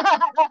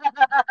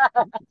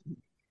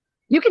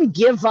 You can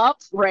give up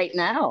right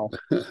now.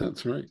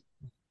 That's right.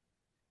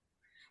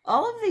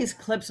 All of these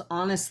clips,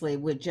 honestly,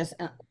 would just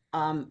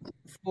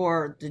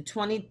for the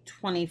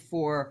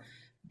 2024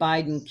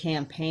 Biden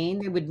campaign,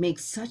 they would make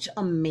such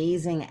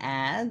amazing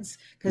ads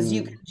because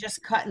you can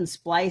just cut and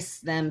splice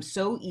them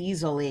so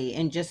easily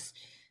and just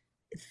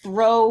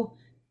throw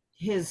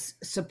his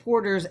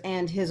supporters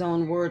and his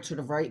own words sort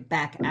of right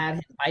back at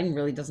him. Biden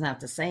really doesn't have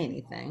to say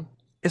anything.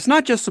 It's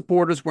not just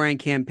supporters wearing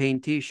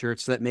campaign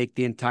t-shirts that make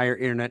the entire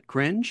internet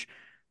cringe,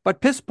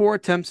 but piss-poor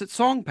attempts at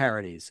song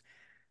parodies.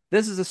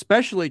 This is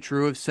especially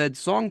true if said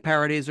song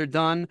parodies are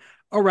done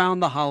around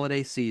the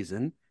holiday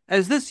season,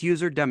 as this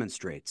user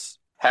demonstrates.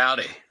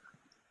 Howdy.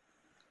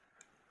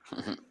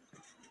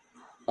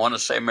 Want to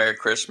say Merry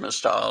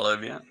Christmas to all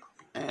of you,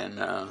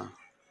 and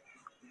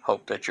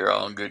hope that you're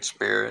all in good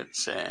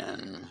spirits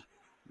and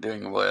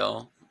doing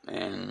well.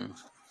 And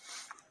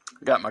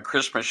got my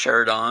Christmas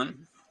shirt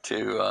on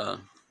to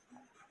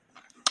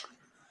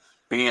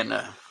be in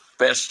a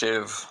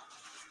festive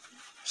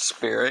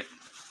spirit.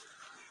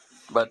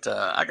 But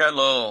I got a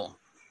little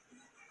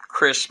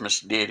Christmas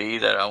ditty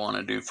that I want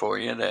to do for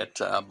you that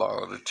I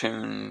borrowed a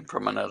tune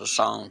from another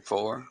song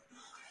for.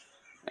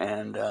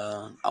 And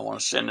I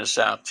want to send this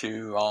out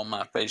to all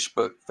my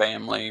Facebook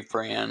family,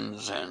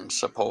 friends, and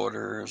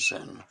supporters,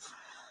 and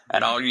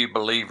all you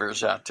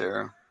believers out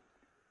there.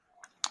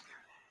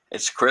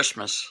 It's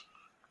Christmas,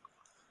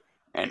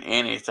 and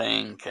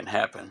anything can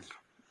happen.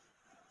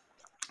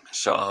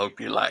 So I hope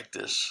you like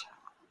this.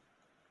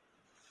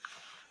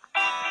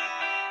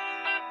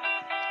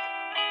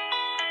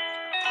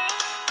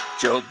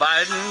 Joe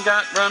Biden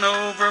got run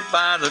over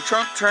by the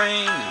Trump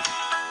train,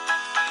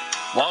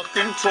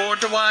 walking toward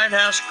the White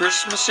House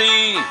Christmas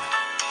Eve.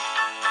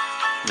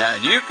 Now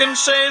you can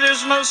say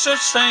there's no such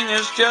thing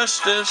as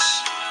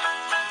justice,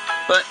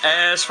 but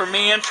as for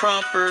me and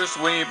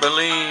Trumpers, we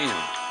believe.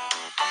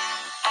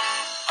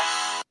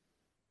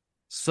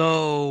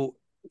 So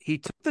he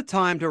took the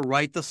time to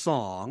write the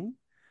song,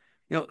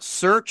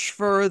 search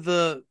for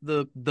the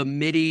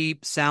MIDI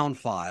sound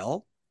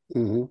file,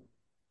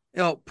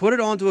 put it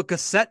onto a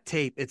cassette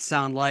tape, it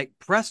sounded like,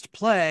 pressed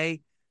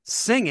play,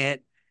 sing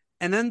it,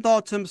 and then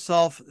thought to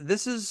himself,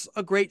 this is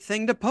a great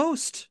thing to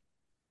post.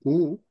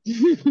 God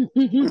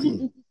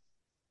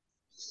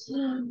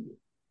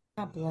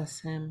bless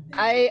him.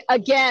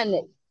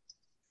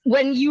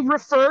 When you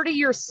refer to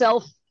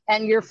yourself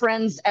and your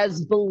friends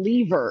as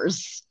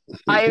believers,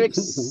 I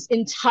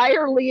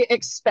entirely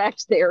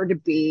expect there to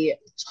be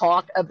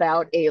talk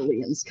about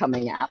aliens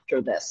coming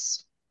after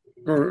this.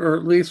 Or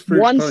at least fruit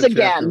once punch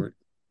again. Afterward.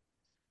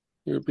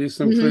 There'll be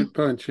some fruit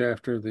punch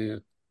after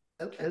the.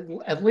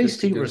 At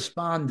least he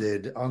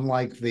responded,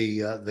 unlike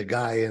the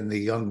guy in the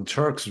Young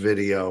Turks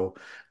video.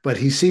 But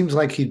he seems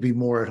like he'd be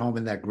more at home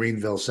in that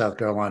Greenville, South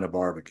Carolina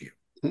barbecue.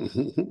 But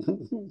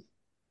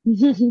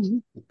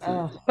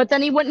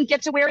then he wouldn't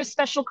get to wear his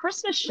special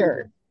Christmas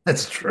shirt.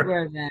 That's true.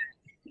 Wear that.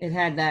 It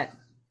had that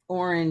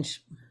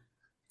orange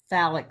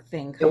phallic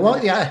thing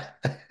coming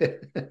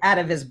out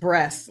of his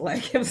breast.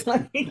 Like it was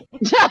like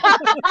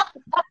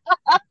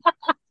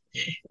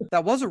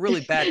that was a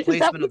really bad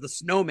placement of the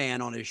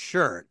snowman on his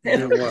shirt.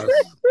 It was.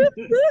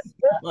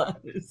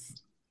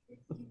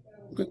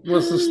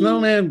 Was the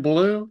snowman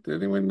blue?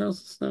 Did anyone know the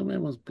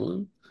snowman was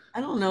blue?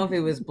 I don't know if it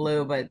was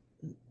blue, but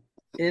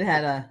it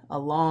had a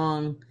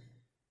long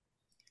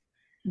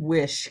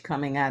wish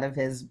coming out of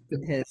his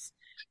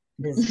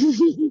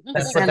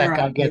That's what that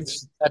guy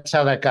gets. That's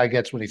how that guy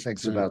gets when he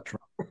thinks about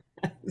Trump.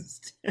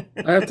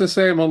 I have to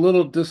say, I'm a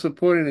little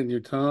disappointed in you,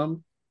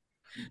 Tom.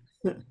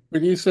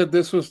 When you said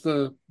this was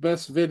the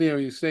best video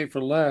you saved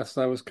for last,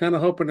 I was kind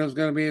of hoping it was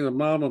going to be the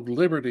Mom of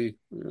Liberty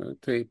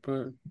tape.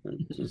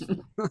 Just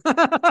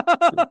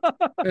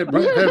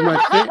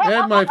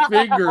had my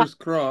fingers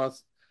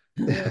crossed.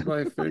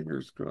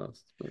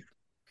 But.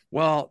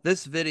 Well,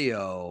 this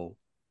video,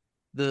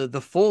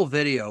 the full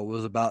video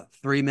was about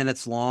 3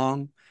 minutes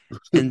long,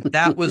 and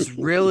that was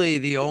really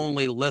the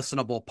only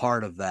listenable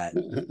part of that.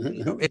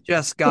 It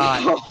just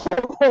got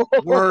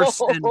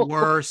worse and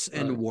worse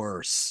and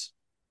worse.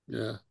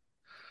 Yeah.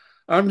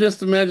 I'm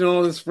just imagining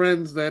all his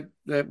friends that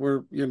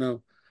were,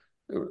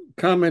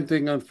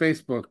 commenting on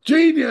Facebook.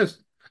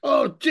 Genius!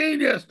 Oh,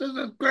 genius! This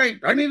is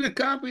great. I need a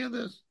copy of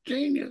this.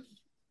 Genius.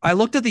 I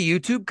looked at the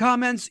YouTube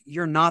comments.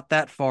 You're not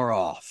that far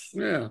off.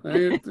 Yeah.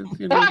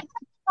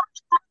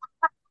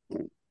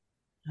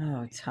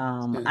 Oh,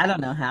 Tom, I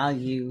don't know how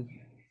you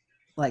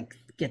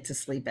get to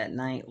sleep at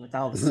night with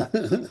all the stuff.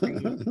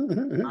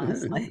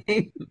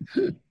 Honestly.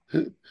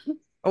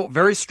 Oh,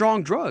 very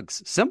strong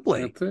drugs.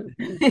 Simply. How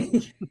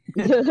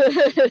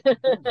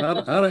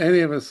do any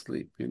of us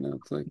sleep?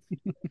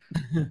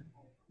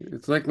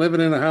 It's like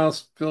living in a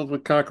house filled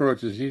with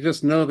cockroaches. You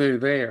just know they're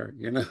there.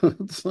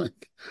 It's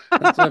like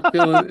that's how I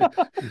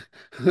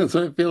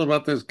feel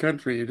about this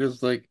country. You're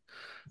just like,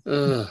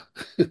 ugh.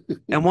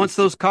 And once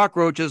those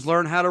cockroaches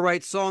learn how to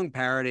write song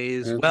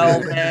parodies,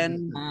 well,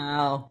 then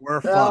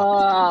we're fucked.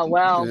 Oh,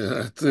 well. Yeah,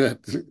 that's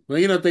it.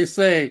 Well, they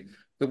say.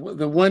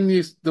 The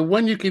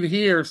one you can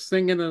hear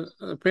singing a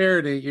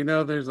parody,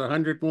 there's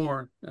 100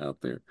 more out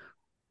there.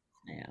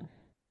 Yeah.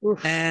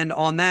 And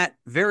on that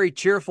very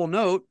cheerful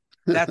note,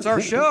 that's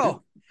our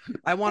show.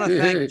 I want to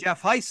thank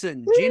Jeff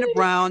Hyson, Gina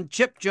Brown,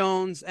 Chip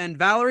Jones, and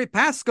Valerie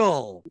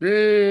Pascal.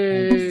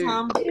 Thanks,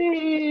 Tom.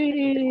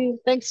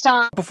 Thanks,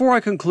 Tom. Before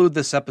I conclude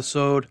this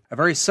episode, a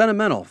very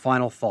sentimental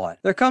final thought.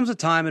 There comes a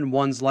time in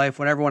one's life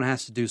when everyone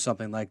has to do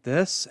something like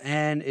this,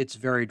 and it's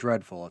very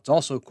dreadful. It's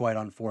also quite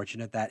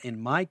unfortunate that, in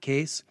my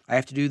case, I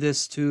have to do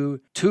this to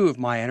two of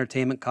my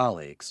entertainment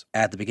colleagues.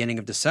 At the beginning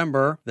of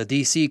December, the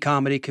DC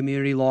comedy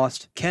community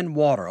lost Ken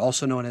Water,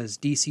 also known as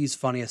DC's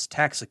funniest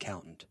tax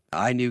accountant.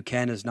 I knew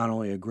Ken as not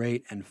only a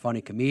great and funny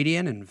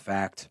comedian, in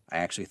fact, I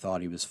actually thought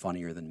he was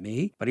funnier than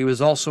me, but he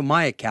was also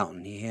my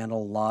accountant. He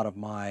handled a lot of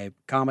my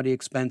comedy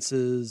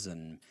expenses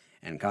and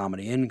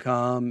comedy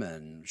income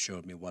and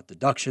showed me what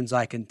deductions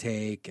I can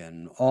take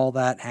and all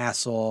that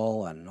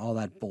hassle and all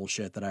that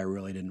bullshit that I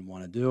really didn't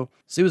want to do.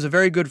 So he was a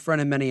very good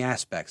friend in many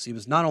aspects. He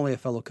was not only a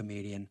fellow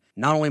comedian,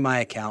 not only my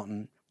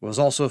accountant, was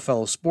also a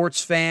fellow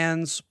sports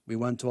fans. We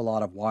went to a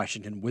lot of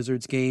Washington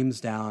Wizards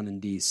games down in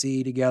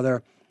D.C.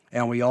 together.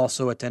 and we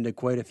also attended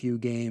quite a few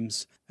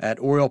games at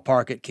Oriole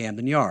Park at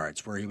Camden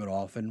Yards, where he would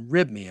often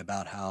rib me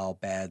about how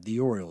bad the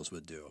Orioles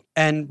would do.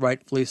 And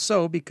rightfully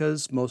so,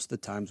 because most of the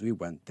times we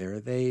went there,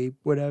 they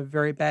would have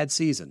very bad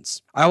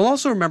seasons. I will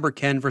also remember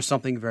Ken for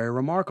something very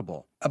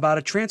remarkable, about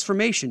a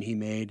transformation he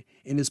made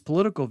in his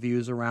political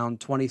views around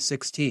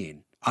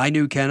 2016. I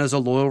knew Ken as a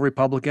loyal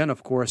Republican.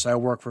 Of course, I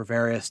worked for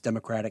various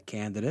Democratic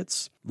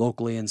candidates,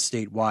 locally and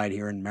statewide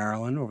here in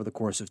Maryland over the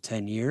course of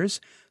 10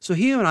 years. So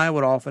he and I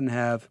would often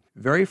have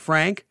very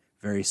frank,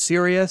 very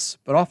serious,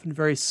 but often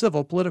very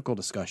civil political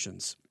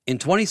discussions. In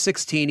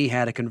 2016, he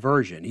had a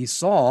conversion. He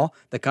saw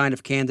the kind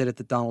of candidate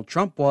that Donald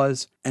Trump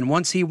was, and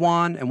once he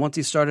won, and once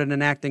he started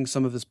enacting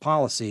some of his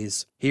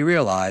policies, he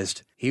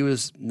realized he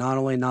was not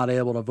only not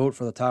able to vote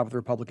for the top of the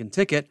Republican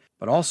ticket,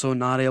 but also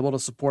not able to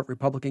support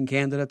Republican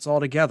candidates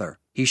altogether.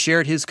 He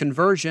shared his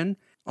conversion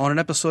on an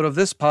episode of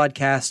this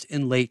podcast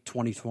in late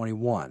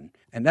 2021,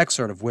 an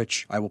excerpt of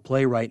which I will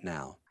play right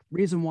now.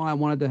 Reason why I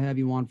wanted to have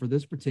you on for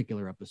this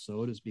particular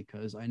episode is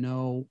because I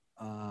know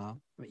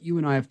you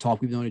and I have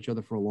talked. We've known each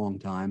other for a long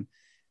time.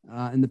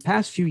 In the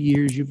past few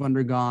years, you've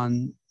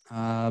undergone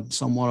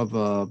somewhat of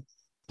a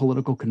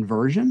political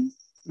conversion.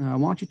 Why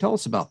don't you tell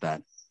us about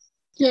that?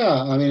 Yeah,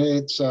 I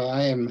mean,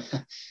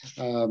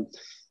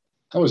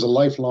 I was a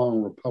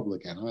lifelong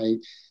Republican.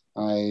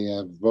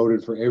 I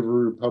voted for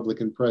every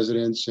Republican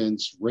president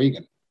since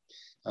Reagan,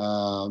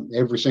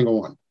 every single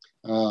one,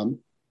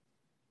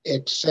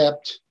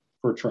 except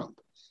for Trump.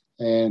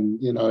 And,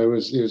 you know, it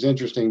was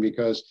interesting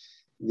because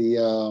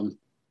Hillary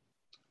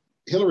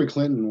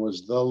Clinton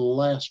was the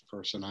last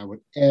person I would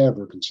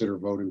ever consider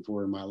voting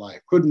for in my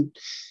life. Couldn't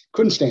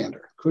stand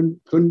her.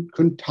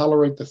 Couldn't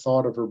tolerate the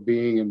thought of her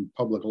being in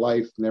public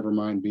life, never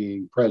mind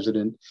being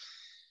president.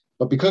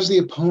 But because the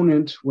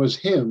opponent was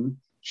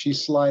him, she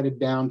slided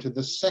down to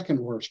the second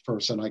worst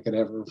person I could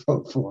ever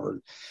vote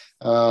for.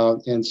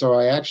 And so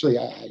I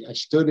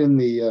stood in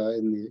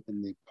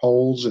the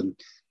polls, and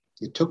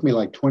it took me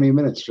like 20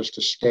 minutes just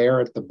to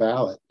stare at the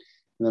ballot.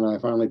 And then I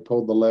finally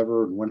pulled the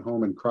lever and went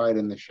home and cried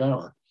in the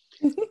shower.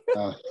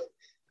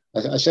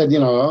 I said,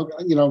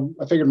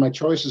 I figured my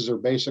choices are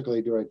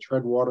basically, do I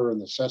tread water in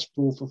the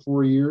cesspool for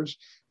 4 years,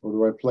 or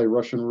do I play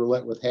Russian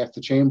roulette with half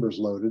the chambers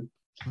loaded?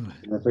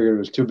 And I figured it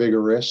was too big a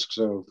risk.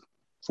 So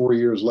 4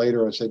 years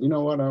later, I said, you know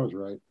what, I was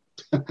right.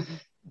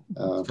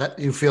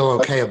 You feel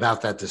okay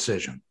about that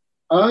decision?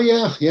 Oh,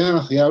 yeah,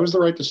 it was the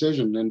right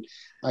decision. And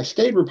I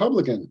stayed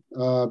Republican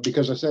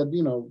because I said,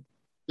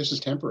 this is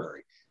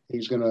temporary.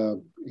 He's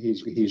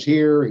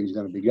here, he's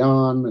going to be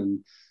gone,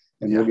 and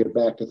we'll get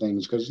back to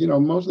things. Because,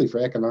 mostly for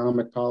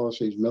economic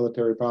policies,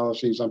 military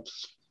policies, I'm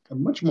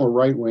much more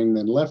right-wing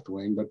than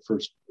left-wing, but for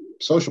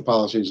social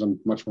policies, I'm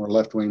much more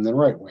left-wing than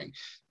right-wing.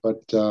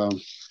 But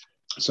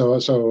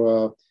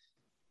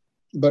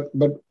but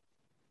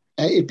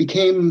it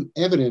became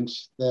evident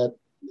that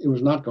it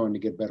was not going to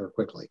get better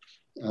quickly,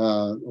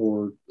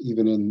 or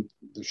even in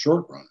the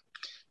short run.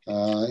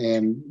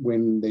 And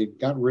when they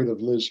got rid of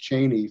Liz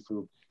Cheney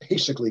for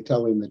basically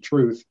telling the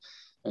truth,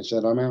 I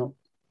said, I'm out.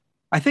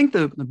 I think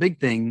the big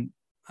thing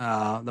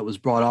that was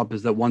brought up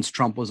is that once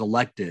Trump was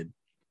elected,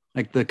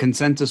 like the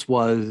consensus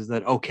was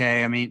that,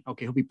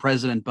 he'll be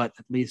president, but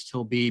at least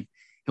he'll be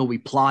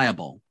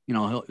pliable.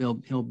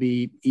 He'll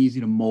be easy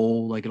to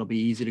mold. Like it'll be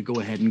easy to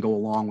go ahead and go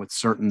along with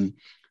certain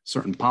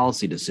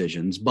policy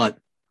decisions. But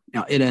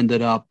it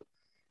ended up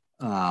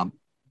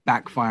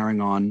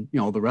backfiring on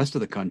the rest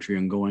of the country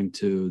and going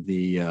to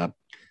the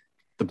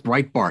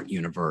Breitbart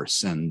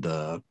universe and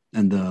the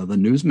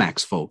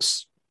Newsmax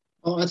folks.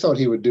 Well, I thought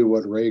he would do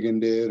what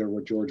Reagan did or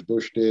what George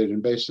Bush did,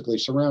 and basically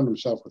surround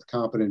himself with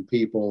competent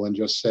people and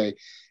just say,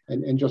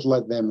 and just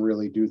let them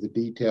really do the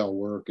detail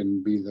work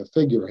and be the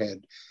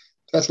figurehead.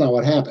 That's not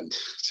what happened.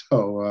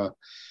 So,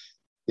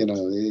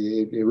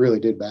 it really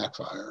did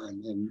backfire.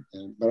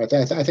 But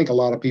I think a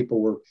lot of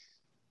people were,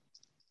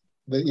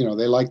 they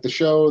liked the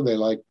show, they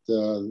liked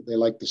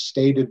the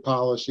stated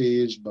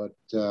policies, but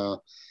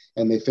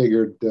and they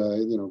figured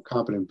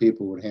competent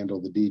people would handle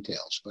the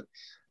details. But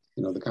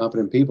the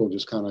competent people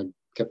just kind of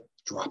kept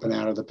dropping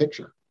out of the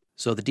picture.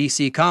 So the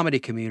DC comedy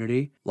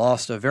community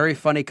lost a very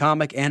funny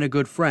comic and a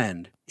good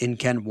friend in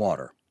Ken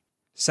Water.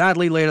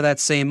 Sadly, later that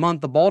same month,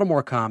 the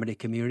Baltimore comedy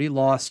community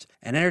lost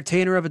an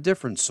entertainer of a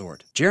different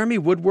sort. Jeremy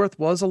Woodworth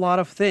was a lot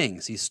of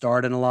things. He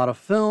starred in a lot of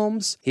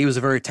films. He was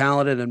a very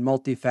talented and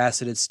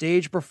multifaceted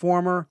stage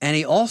performer. And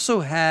he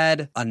also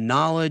had a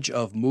knowledge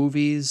of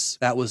movies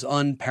that was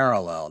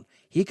unparalleled.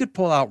 He could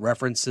pull out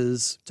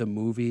references to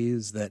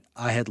movies that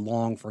I had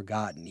long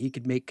forgotten. He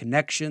could make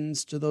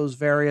connections to those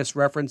various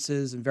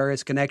references and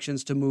various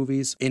connections to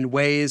movies in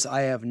ways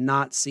I have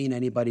not seen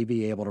anybody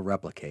be able to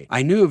replicate.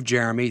 I knew of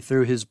Jeremy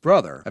through his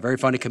brother, a very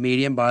funny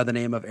comedian by the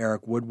name of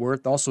Eric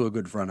Woodworth, also a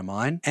good friend of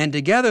mine. And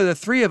together, the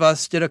three of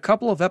us did a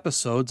couple of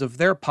episodes of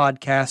their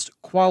podcast,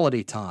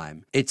 Quality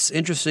Time. It's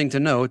interesting to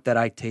note that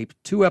I taped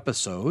 2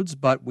 episodes,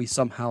 but we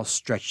somehow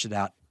stretched it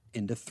out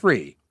into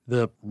 3.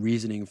 the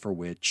reasoning for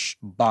which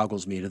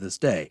boggles me to this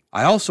day.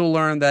 I also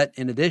learned that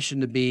in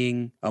addition to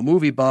being a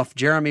movie buff,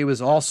 Jeremy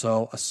was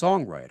also a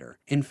songwriter.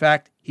 In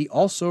fact, he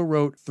also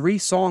wrote 3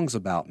 songs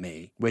about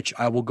me, which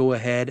I will go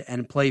ahead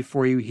and play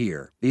for you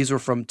here. These are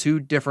from 2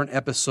 different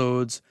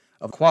episodes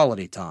of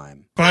Quality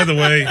Time. By the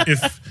way,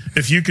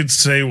 if you could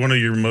say one of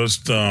your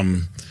most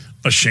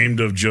ashamed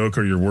of joke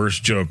or your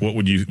worst joke, what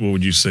would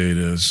you say it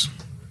is?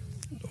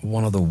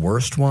 One of the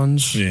worst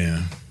ones?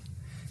 Yeah.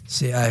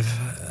 See, I've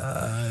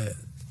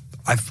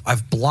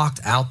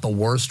blocked out the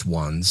worst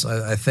ones.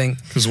 I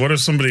think because what if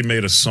somebody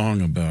made a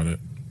song about it?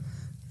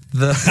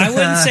 I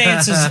wouldn't say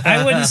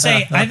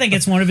it's. I think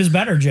it's one of his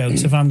better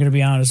jokes. If I'm going to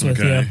be honest with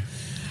you,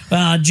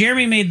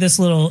 Jeremy made this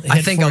little hit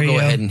I think for I'll go you.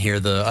 ahead and hear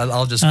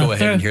I'll just go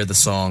ahead and hear the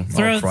song.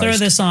 Throw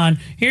this on.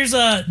 Here's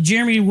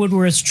Jeremy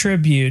Woodworth's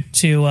tribute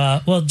to.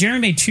 Well, Jeremy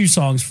made 2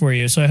 songs for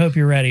you, so I hope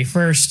you're ready.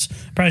 First,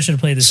 probably should have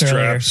played this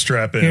earlier.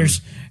 Strap in.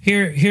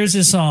 Here's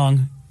his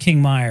song,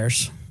 King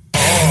Myers.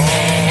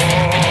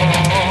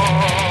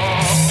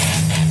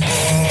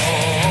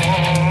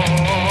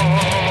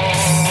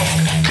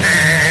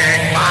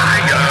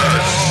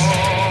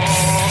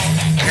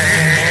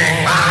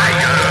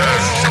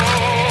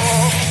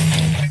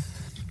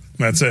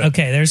 That's it.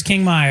 Okay, there's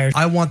King Myers.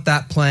 I want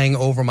that playing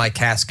over my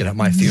casket at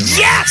my funeral.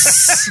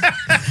 Yes.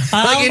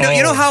 Like, you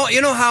know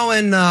how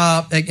in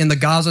the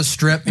Gaza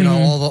Strip,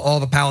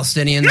 all the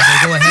Palestinians,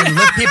 they go ahead and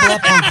lift people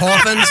up on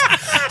coffins.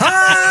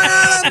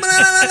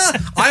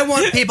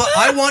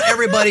 I want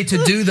everybody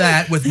to do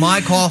that with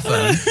my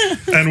coffin,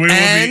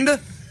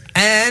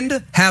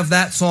 and have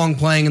that song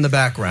playing in the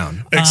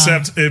background.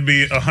 Except it'd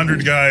be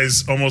 100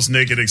 guys almost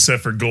naked,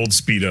 except for gold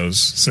speedos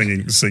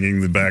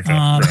singing the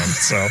background.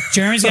 So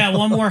Jeremy's got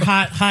one more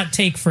hot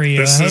take for you.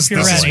 This I hope you're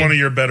ready. This is one of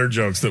your better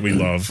jokes that we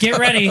love. Get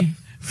ready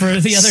for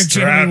the other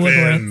Jeremy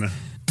Woodworth.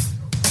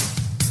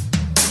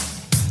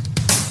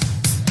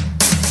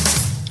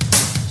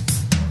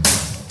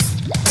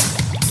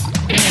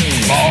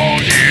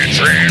 Bone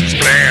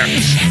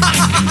transplants.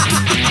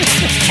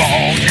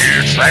 Bone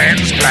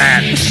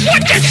transplants.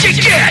 What did she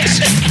get?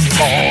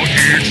 Bone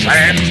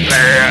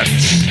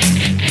transplants.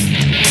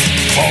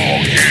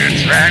 Bone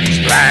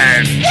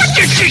transplants. What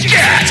did she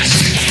get?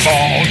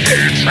 Bone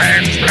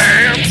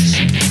transplants.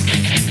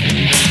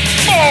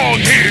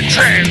 Bone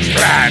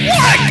transplant.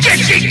 What did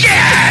she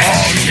get?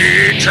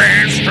 Bone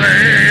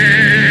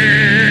transplant.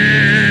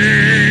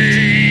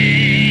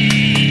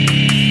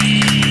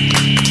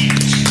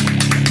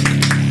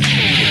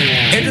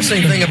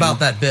 Interesting thing about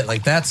that bit,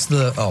 like that's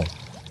the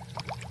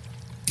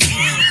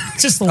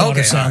just the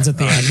water sounds at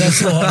the end. That's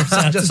the water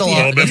sounds. Just a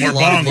little bit more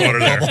bong water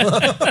there.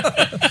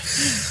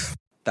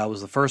 That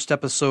was the first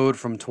episode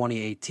from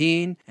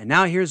 2018, and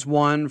now here's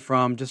one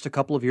from just a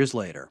couple of years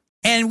later.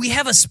 And we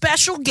have a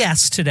special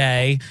guest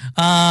today,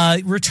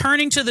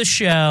 returning to the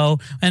show,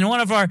 and one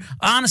of our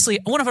most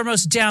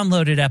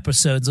downloaded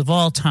episodes of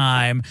all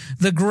time,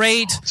 the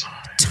great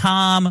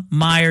Tom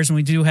Myers, and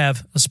we do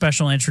have a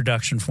special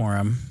introduction for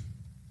him.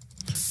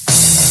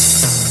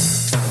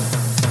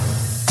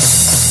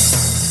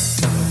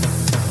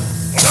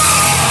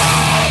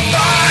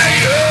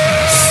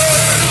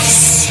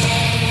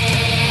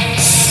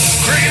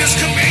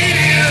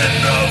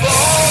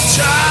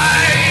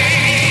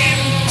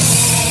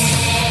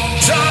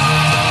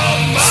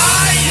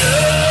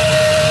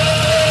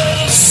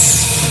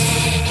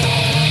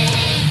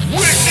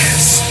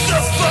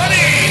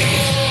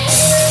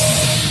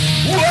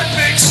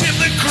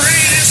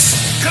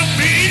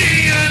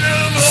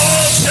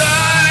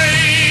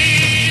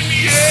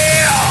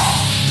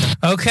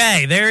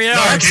 Okay, there you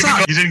are.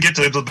 You didn't get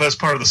to the best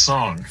part of the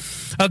song.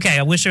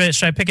 Okay,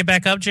 should I pick it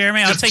back up,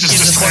 Jeremy? I'll take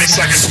just 20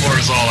 seconds more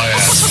is all I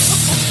ask.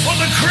 For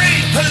the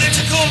great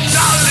political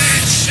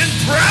knowledge and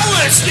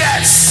prowess,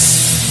 yes!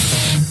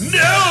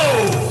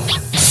 No!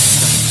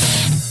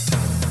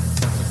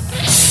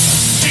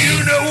 Do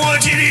you know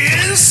what it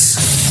is?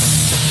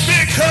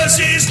 Because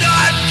he's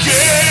not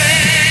gay!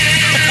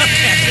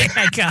 Okay,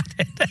 I got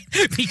it.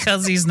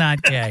 Because he's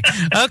not gay.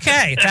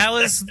 Okay,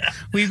 that's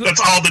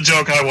all the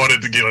joke I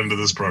wanted to get into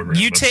this program.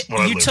 You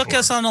took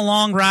us on a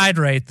long ride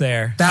right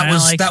there. That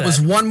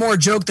was one more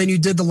joke than you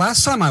did the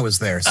last time I was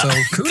there. So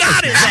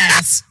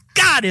kudos.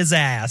 Got his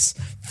ass.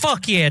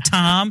 Fuck yeah,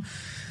 Tom.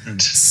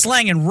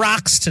 Slanging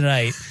rocks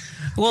tonight.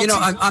 Well,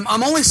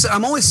 I'm only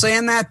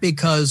saying that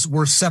because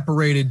we're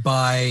separated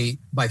by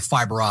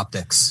fiber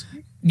optics.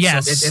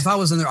 Yes. So if I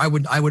was in there, I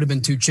would have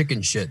been too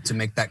chicken shit to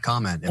make that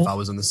comment if I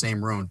was in the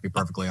same room, to be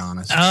perfectly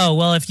honest. Oh,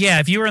 well, if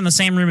you were in the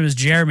same room as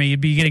Jeremy,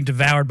 you'd be getting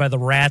devoured by the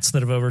rats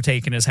that have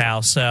overtaken his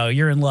house. So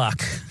you're in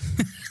luck.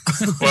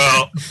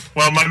 well,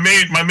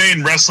 my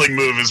main wrestling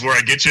move is where I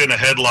get you in a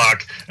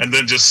headlock and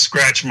then just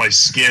scratch my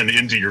skin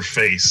into your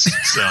face.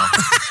 So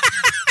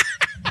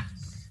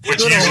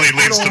which usually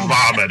leads to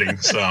vomiting.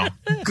 So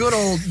good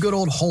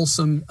old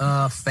wholesome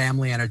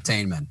family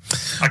entertainment.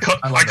 I call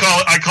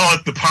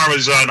it the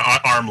Parmesan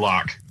arm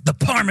lock. The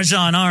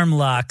Parmesan arm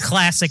lock,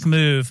 classic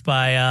move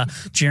by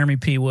Jeremy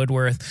P.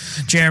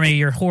 Woodworth. Jeremy,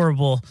 your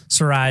horrible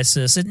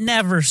psoriasis, it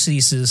never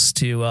ceases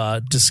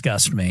to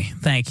disgust me.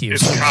 Thank you.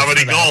 It's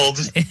comedy gold.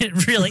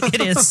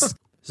 It is.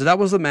 So that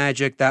was the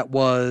magic. That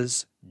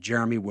was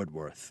Jeremy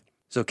Woodworth.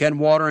 So Ken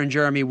Water and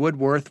Jeremy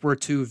Woodworth were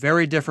two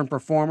very different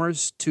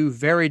performers, two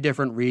very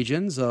different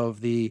regions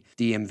of the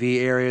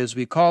DMV area, as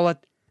we call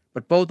it,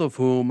 but both of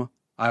whom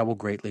I will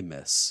greatly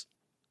miss.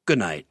 Good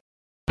night.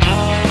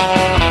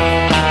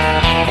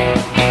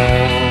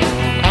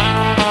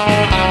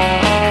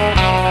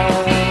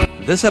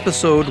 This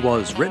episode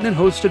was written and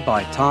hosted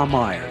by Tom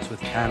Myers with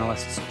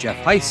panelists Jeff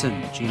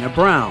Hyson, Gina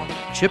Brown,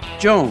 Chip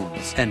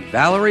Jones, and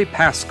Valerie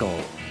Pascal.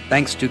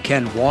 Thanks to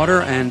Ken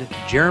Water and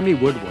Jeremy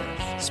Woodworth.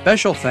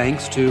 Special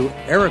thanks to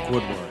Eric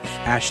Woodworth,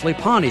 Ashley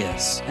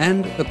Pontius,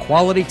 and the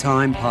Quality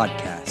Time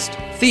Podcast.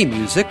 Theme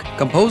music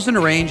composed and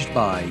arranged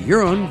by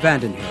Jeroen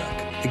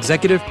Vandenhurk.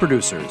 Executive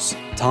producers,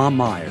 Tom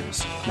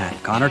Myers, Matt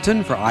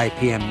Connerton for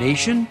IPM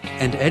Nation,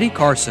 and Eddie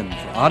Carson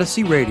for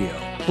Odyssey Radio.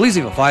 Please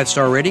leave a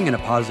 5-star rating and a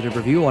positive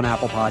review on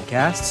Apple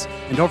Podcasts,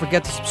 and don't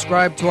forget to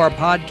subscribe to our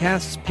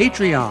podcast's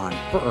Patreon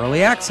for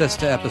early access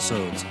to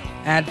episodes,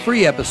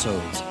 ad-free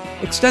episodes,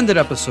 extended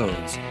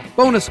episodes,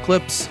 bonus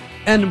clips,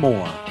 and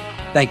more.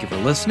 Thank you for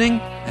listening,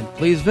 and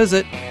please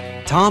visit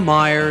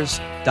tommyers.us.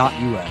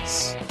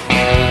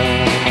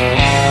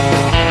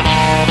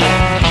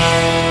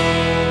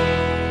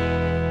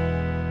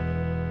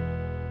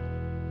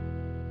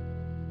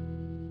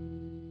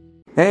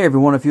 Hey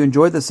everyone, if you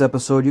enjoyed this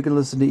episode, you can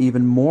listen to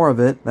even more of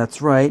it. That's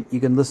right,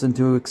 you can listen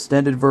to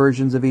extended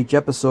versions of each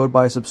episode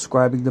by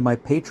subscribing to my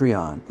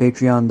Patreon,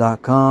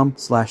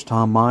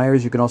 patreon.com/Tom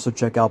Myers. You can also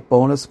check out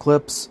bonus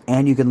clips,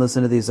 and you can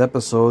listen to these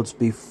episodes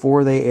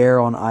before they air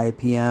on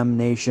IPM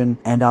Nation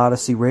and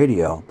Odyssey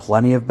Radio.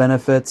 Plenty of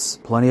benefits,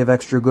 plenty of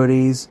extra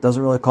goodies.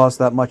 Doesn't really cost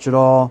that much at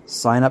all.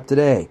 Sign up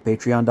today,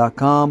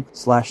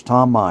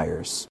 patreon.com/Tom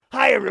Myers.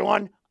 Hi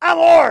everyone. I'm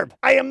Orb.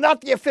 I am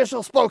not the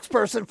official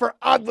spokesperson for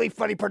Oddly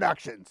Funny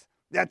Productions.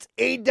 That's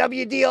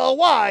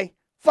AWDLY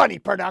Funny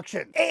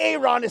Productions.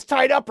 Aaron is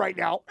tied up right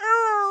now.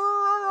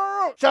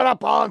 Shut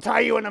up, I'll untie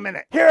you in a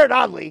minute. Here at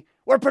Oddly,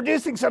 we're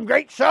producing some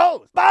great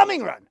shows.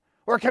 Bombing Run,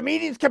 where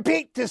comedians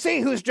compete to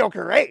see who's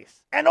Joker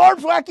Race. And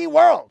Orb's Wacky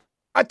World,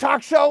 a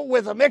talk show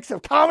with a mix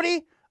of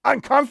comedy,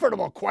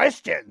 uncomfortable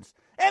questions,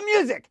 and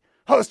music,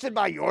 hosted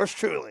by yours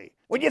truly.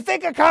 When you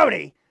think of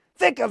comedy,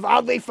 think of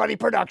Oddly Funny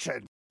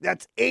Productions.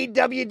 That's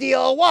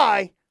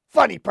AWDLY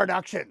Funny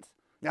Productions.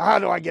 Now, how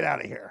do I get out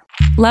of here?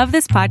 Love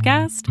this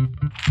podcast?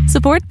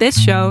 Support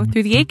this show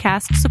through the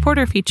Acast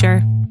supporter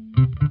feature.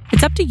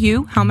 It's up to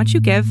you how much you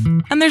give,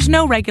 and there's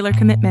no regular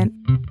commitment.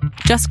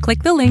 Just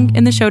click the link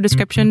in the show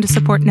description to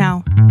support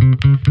now.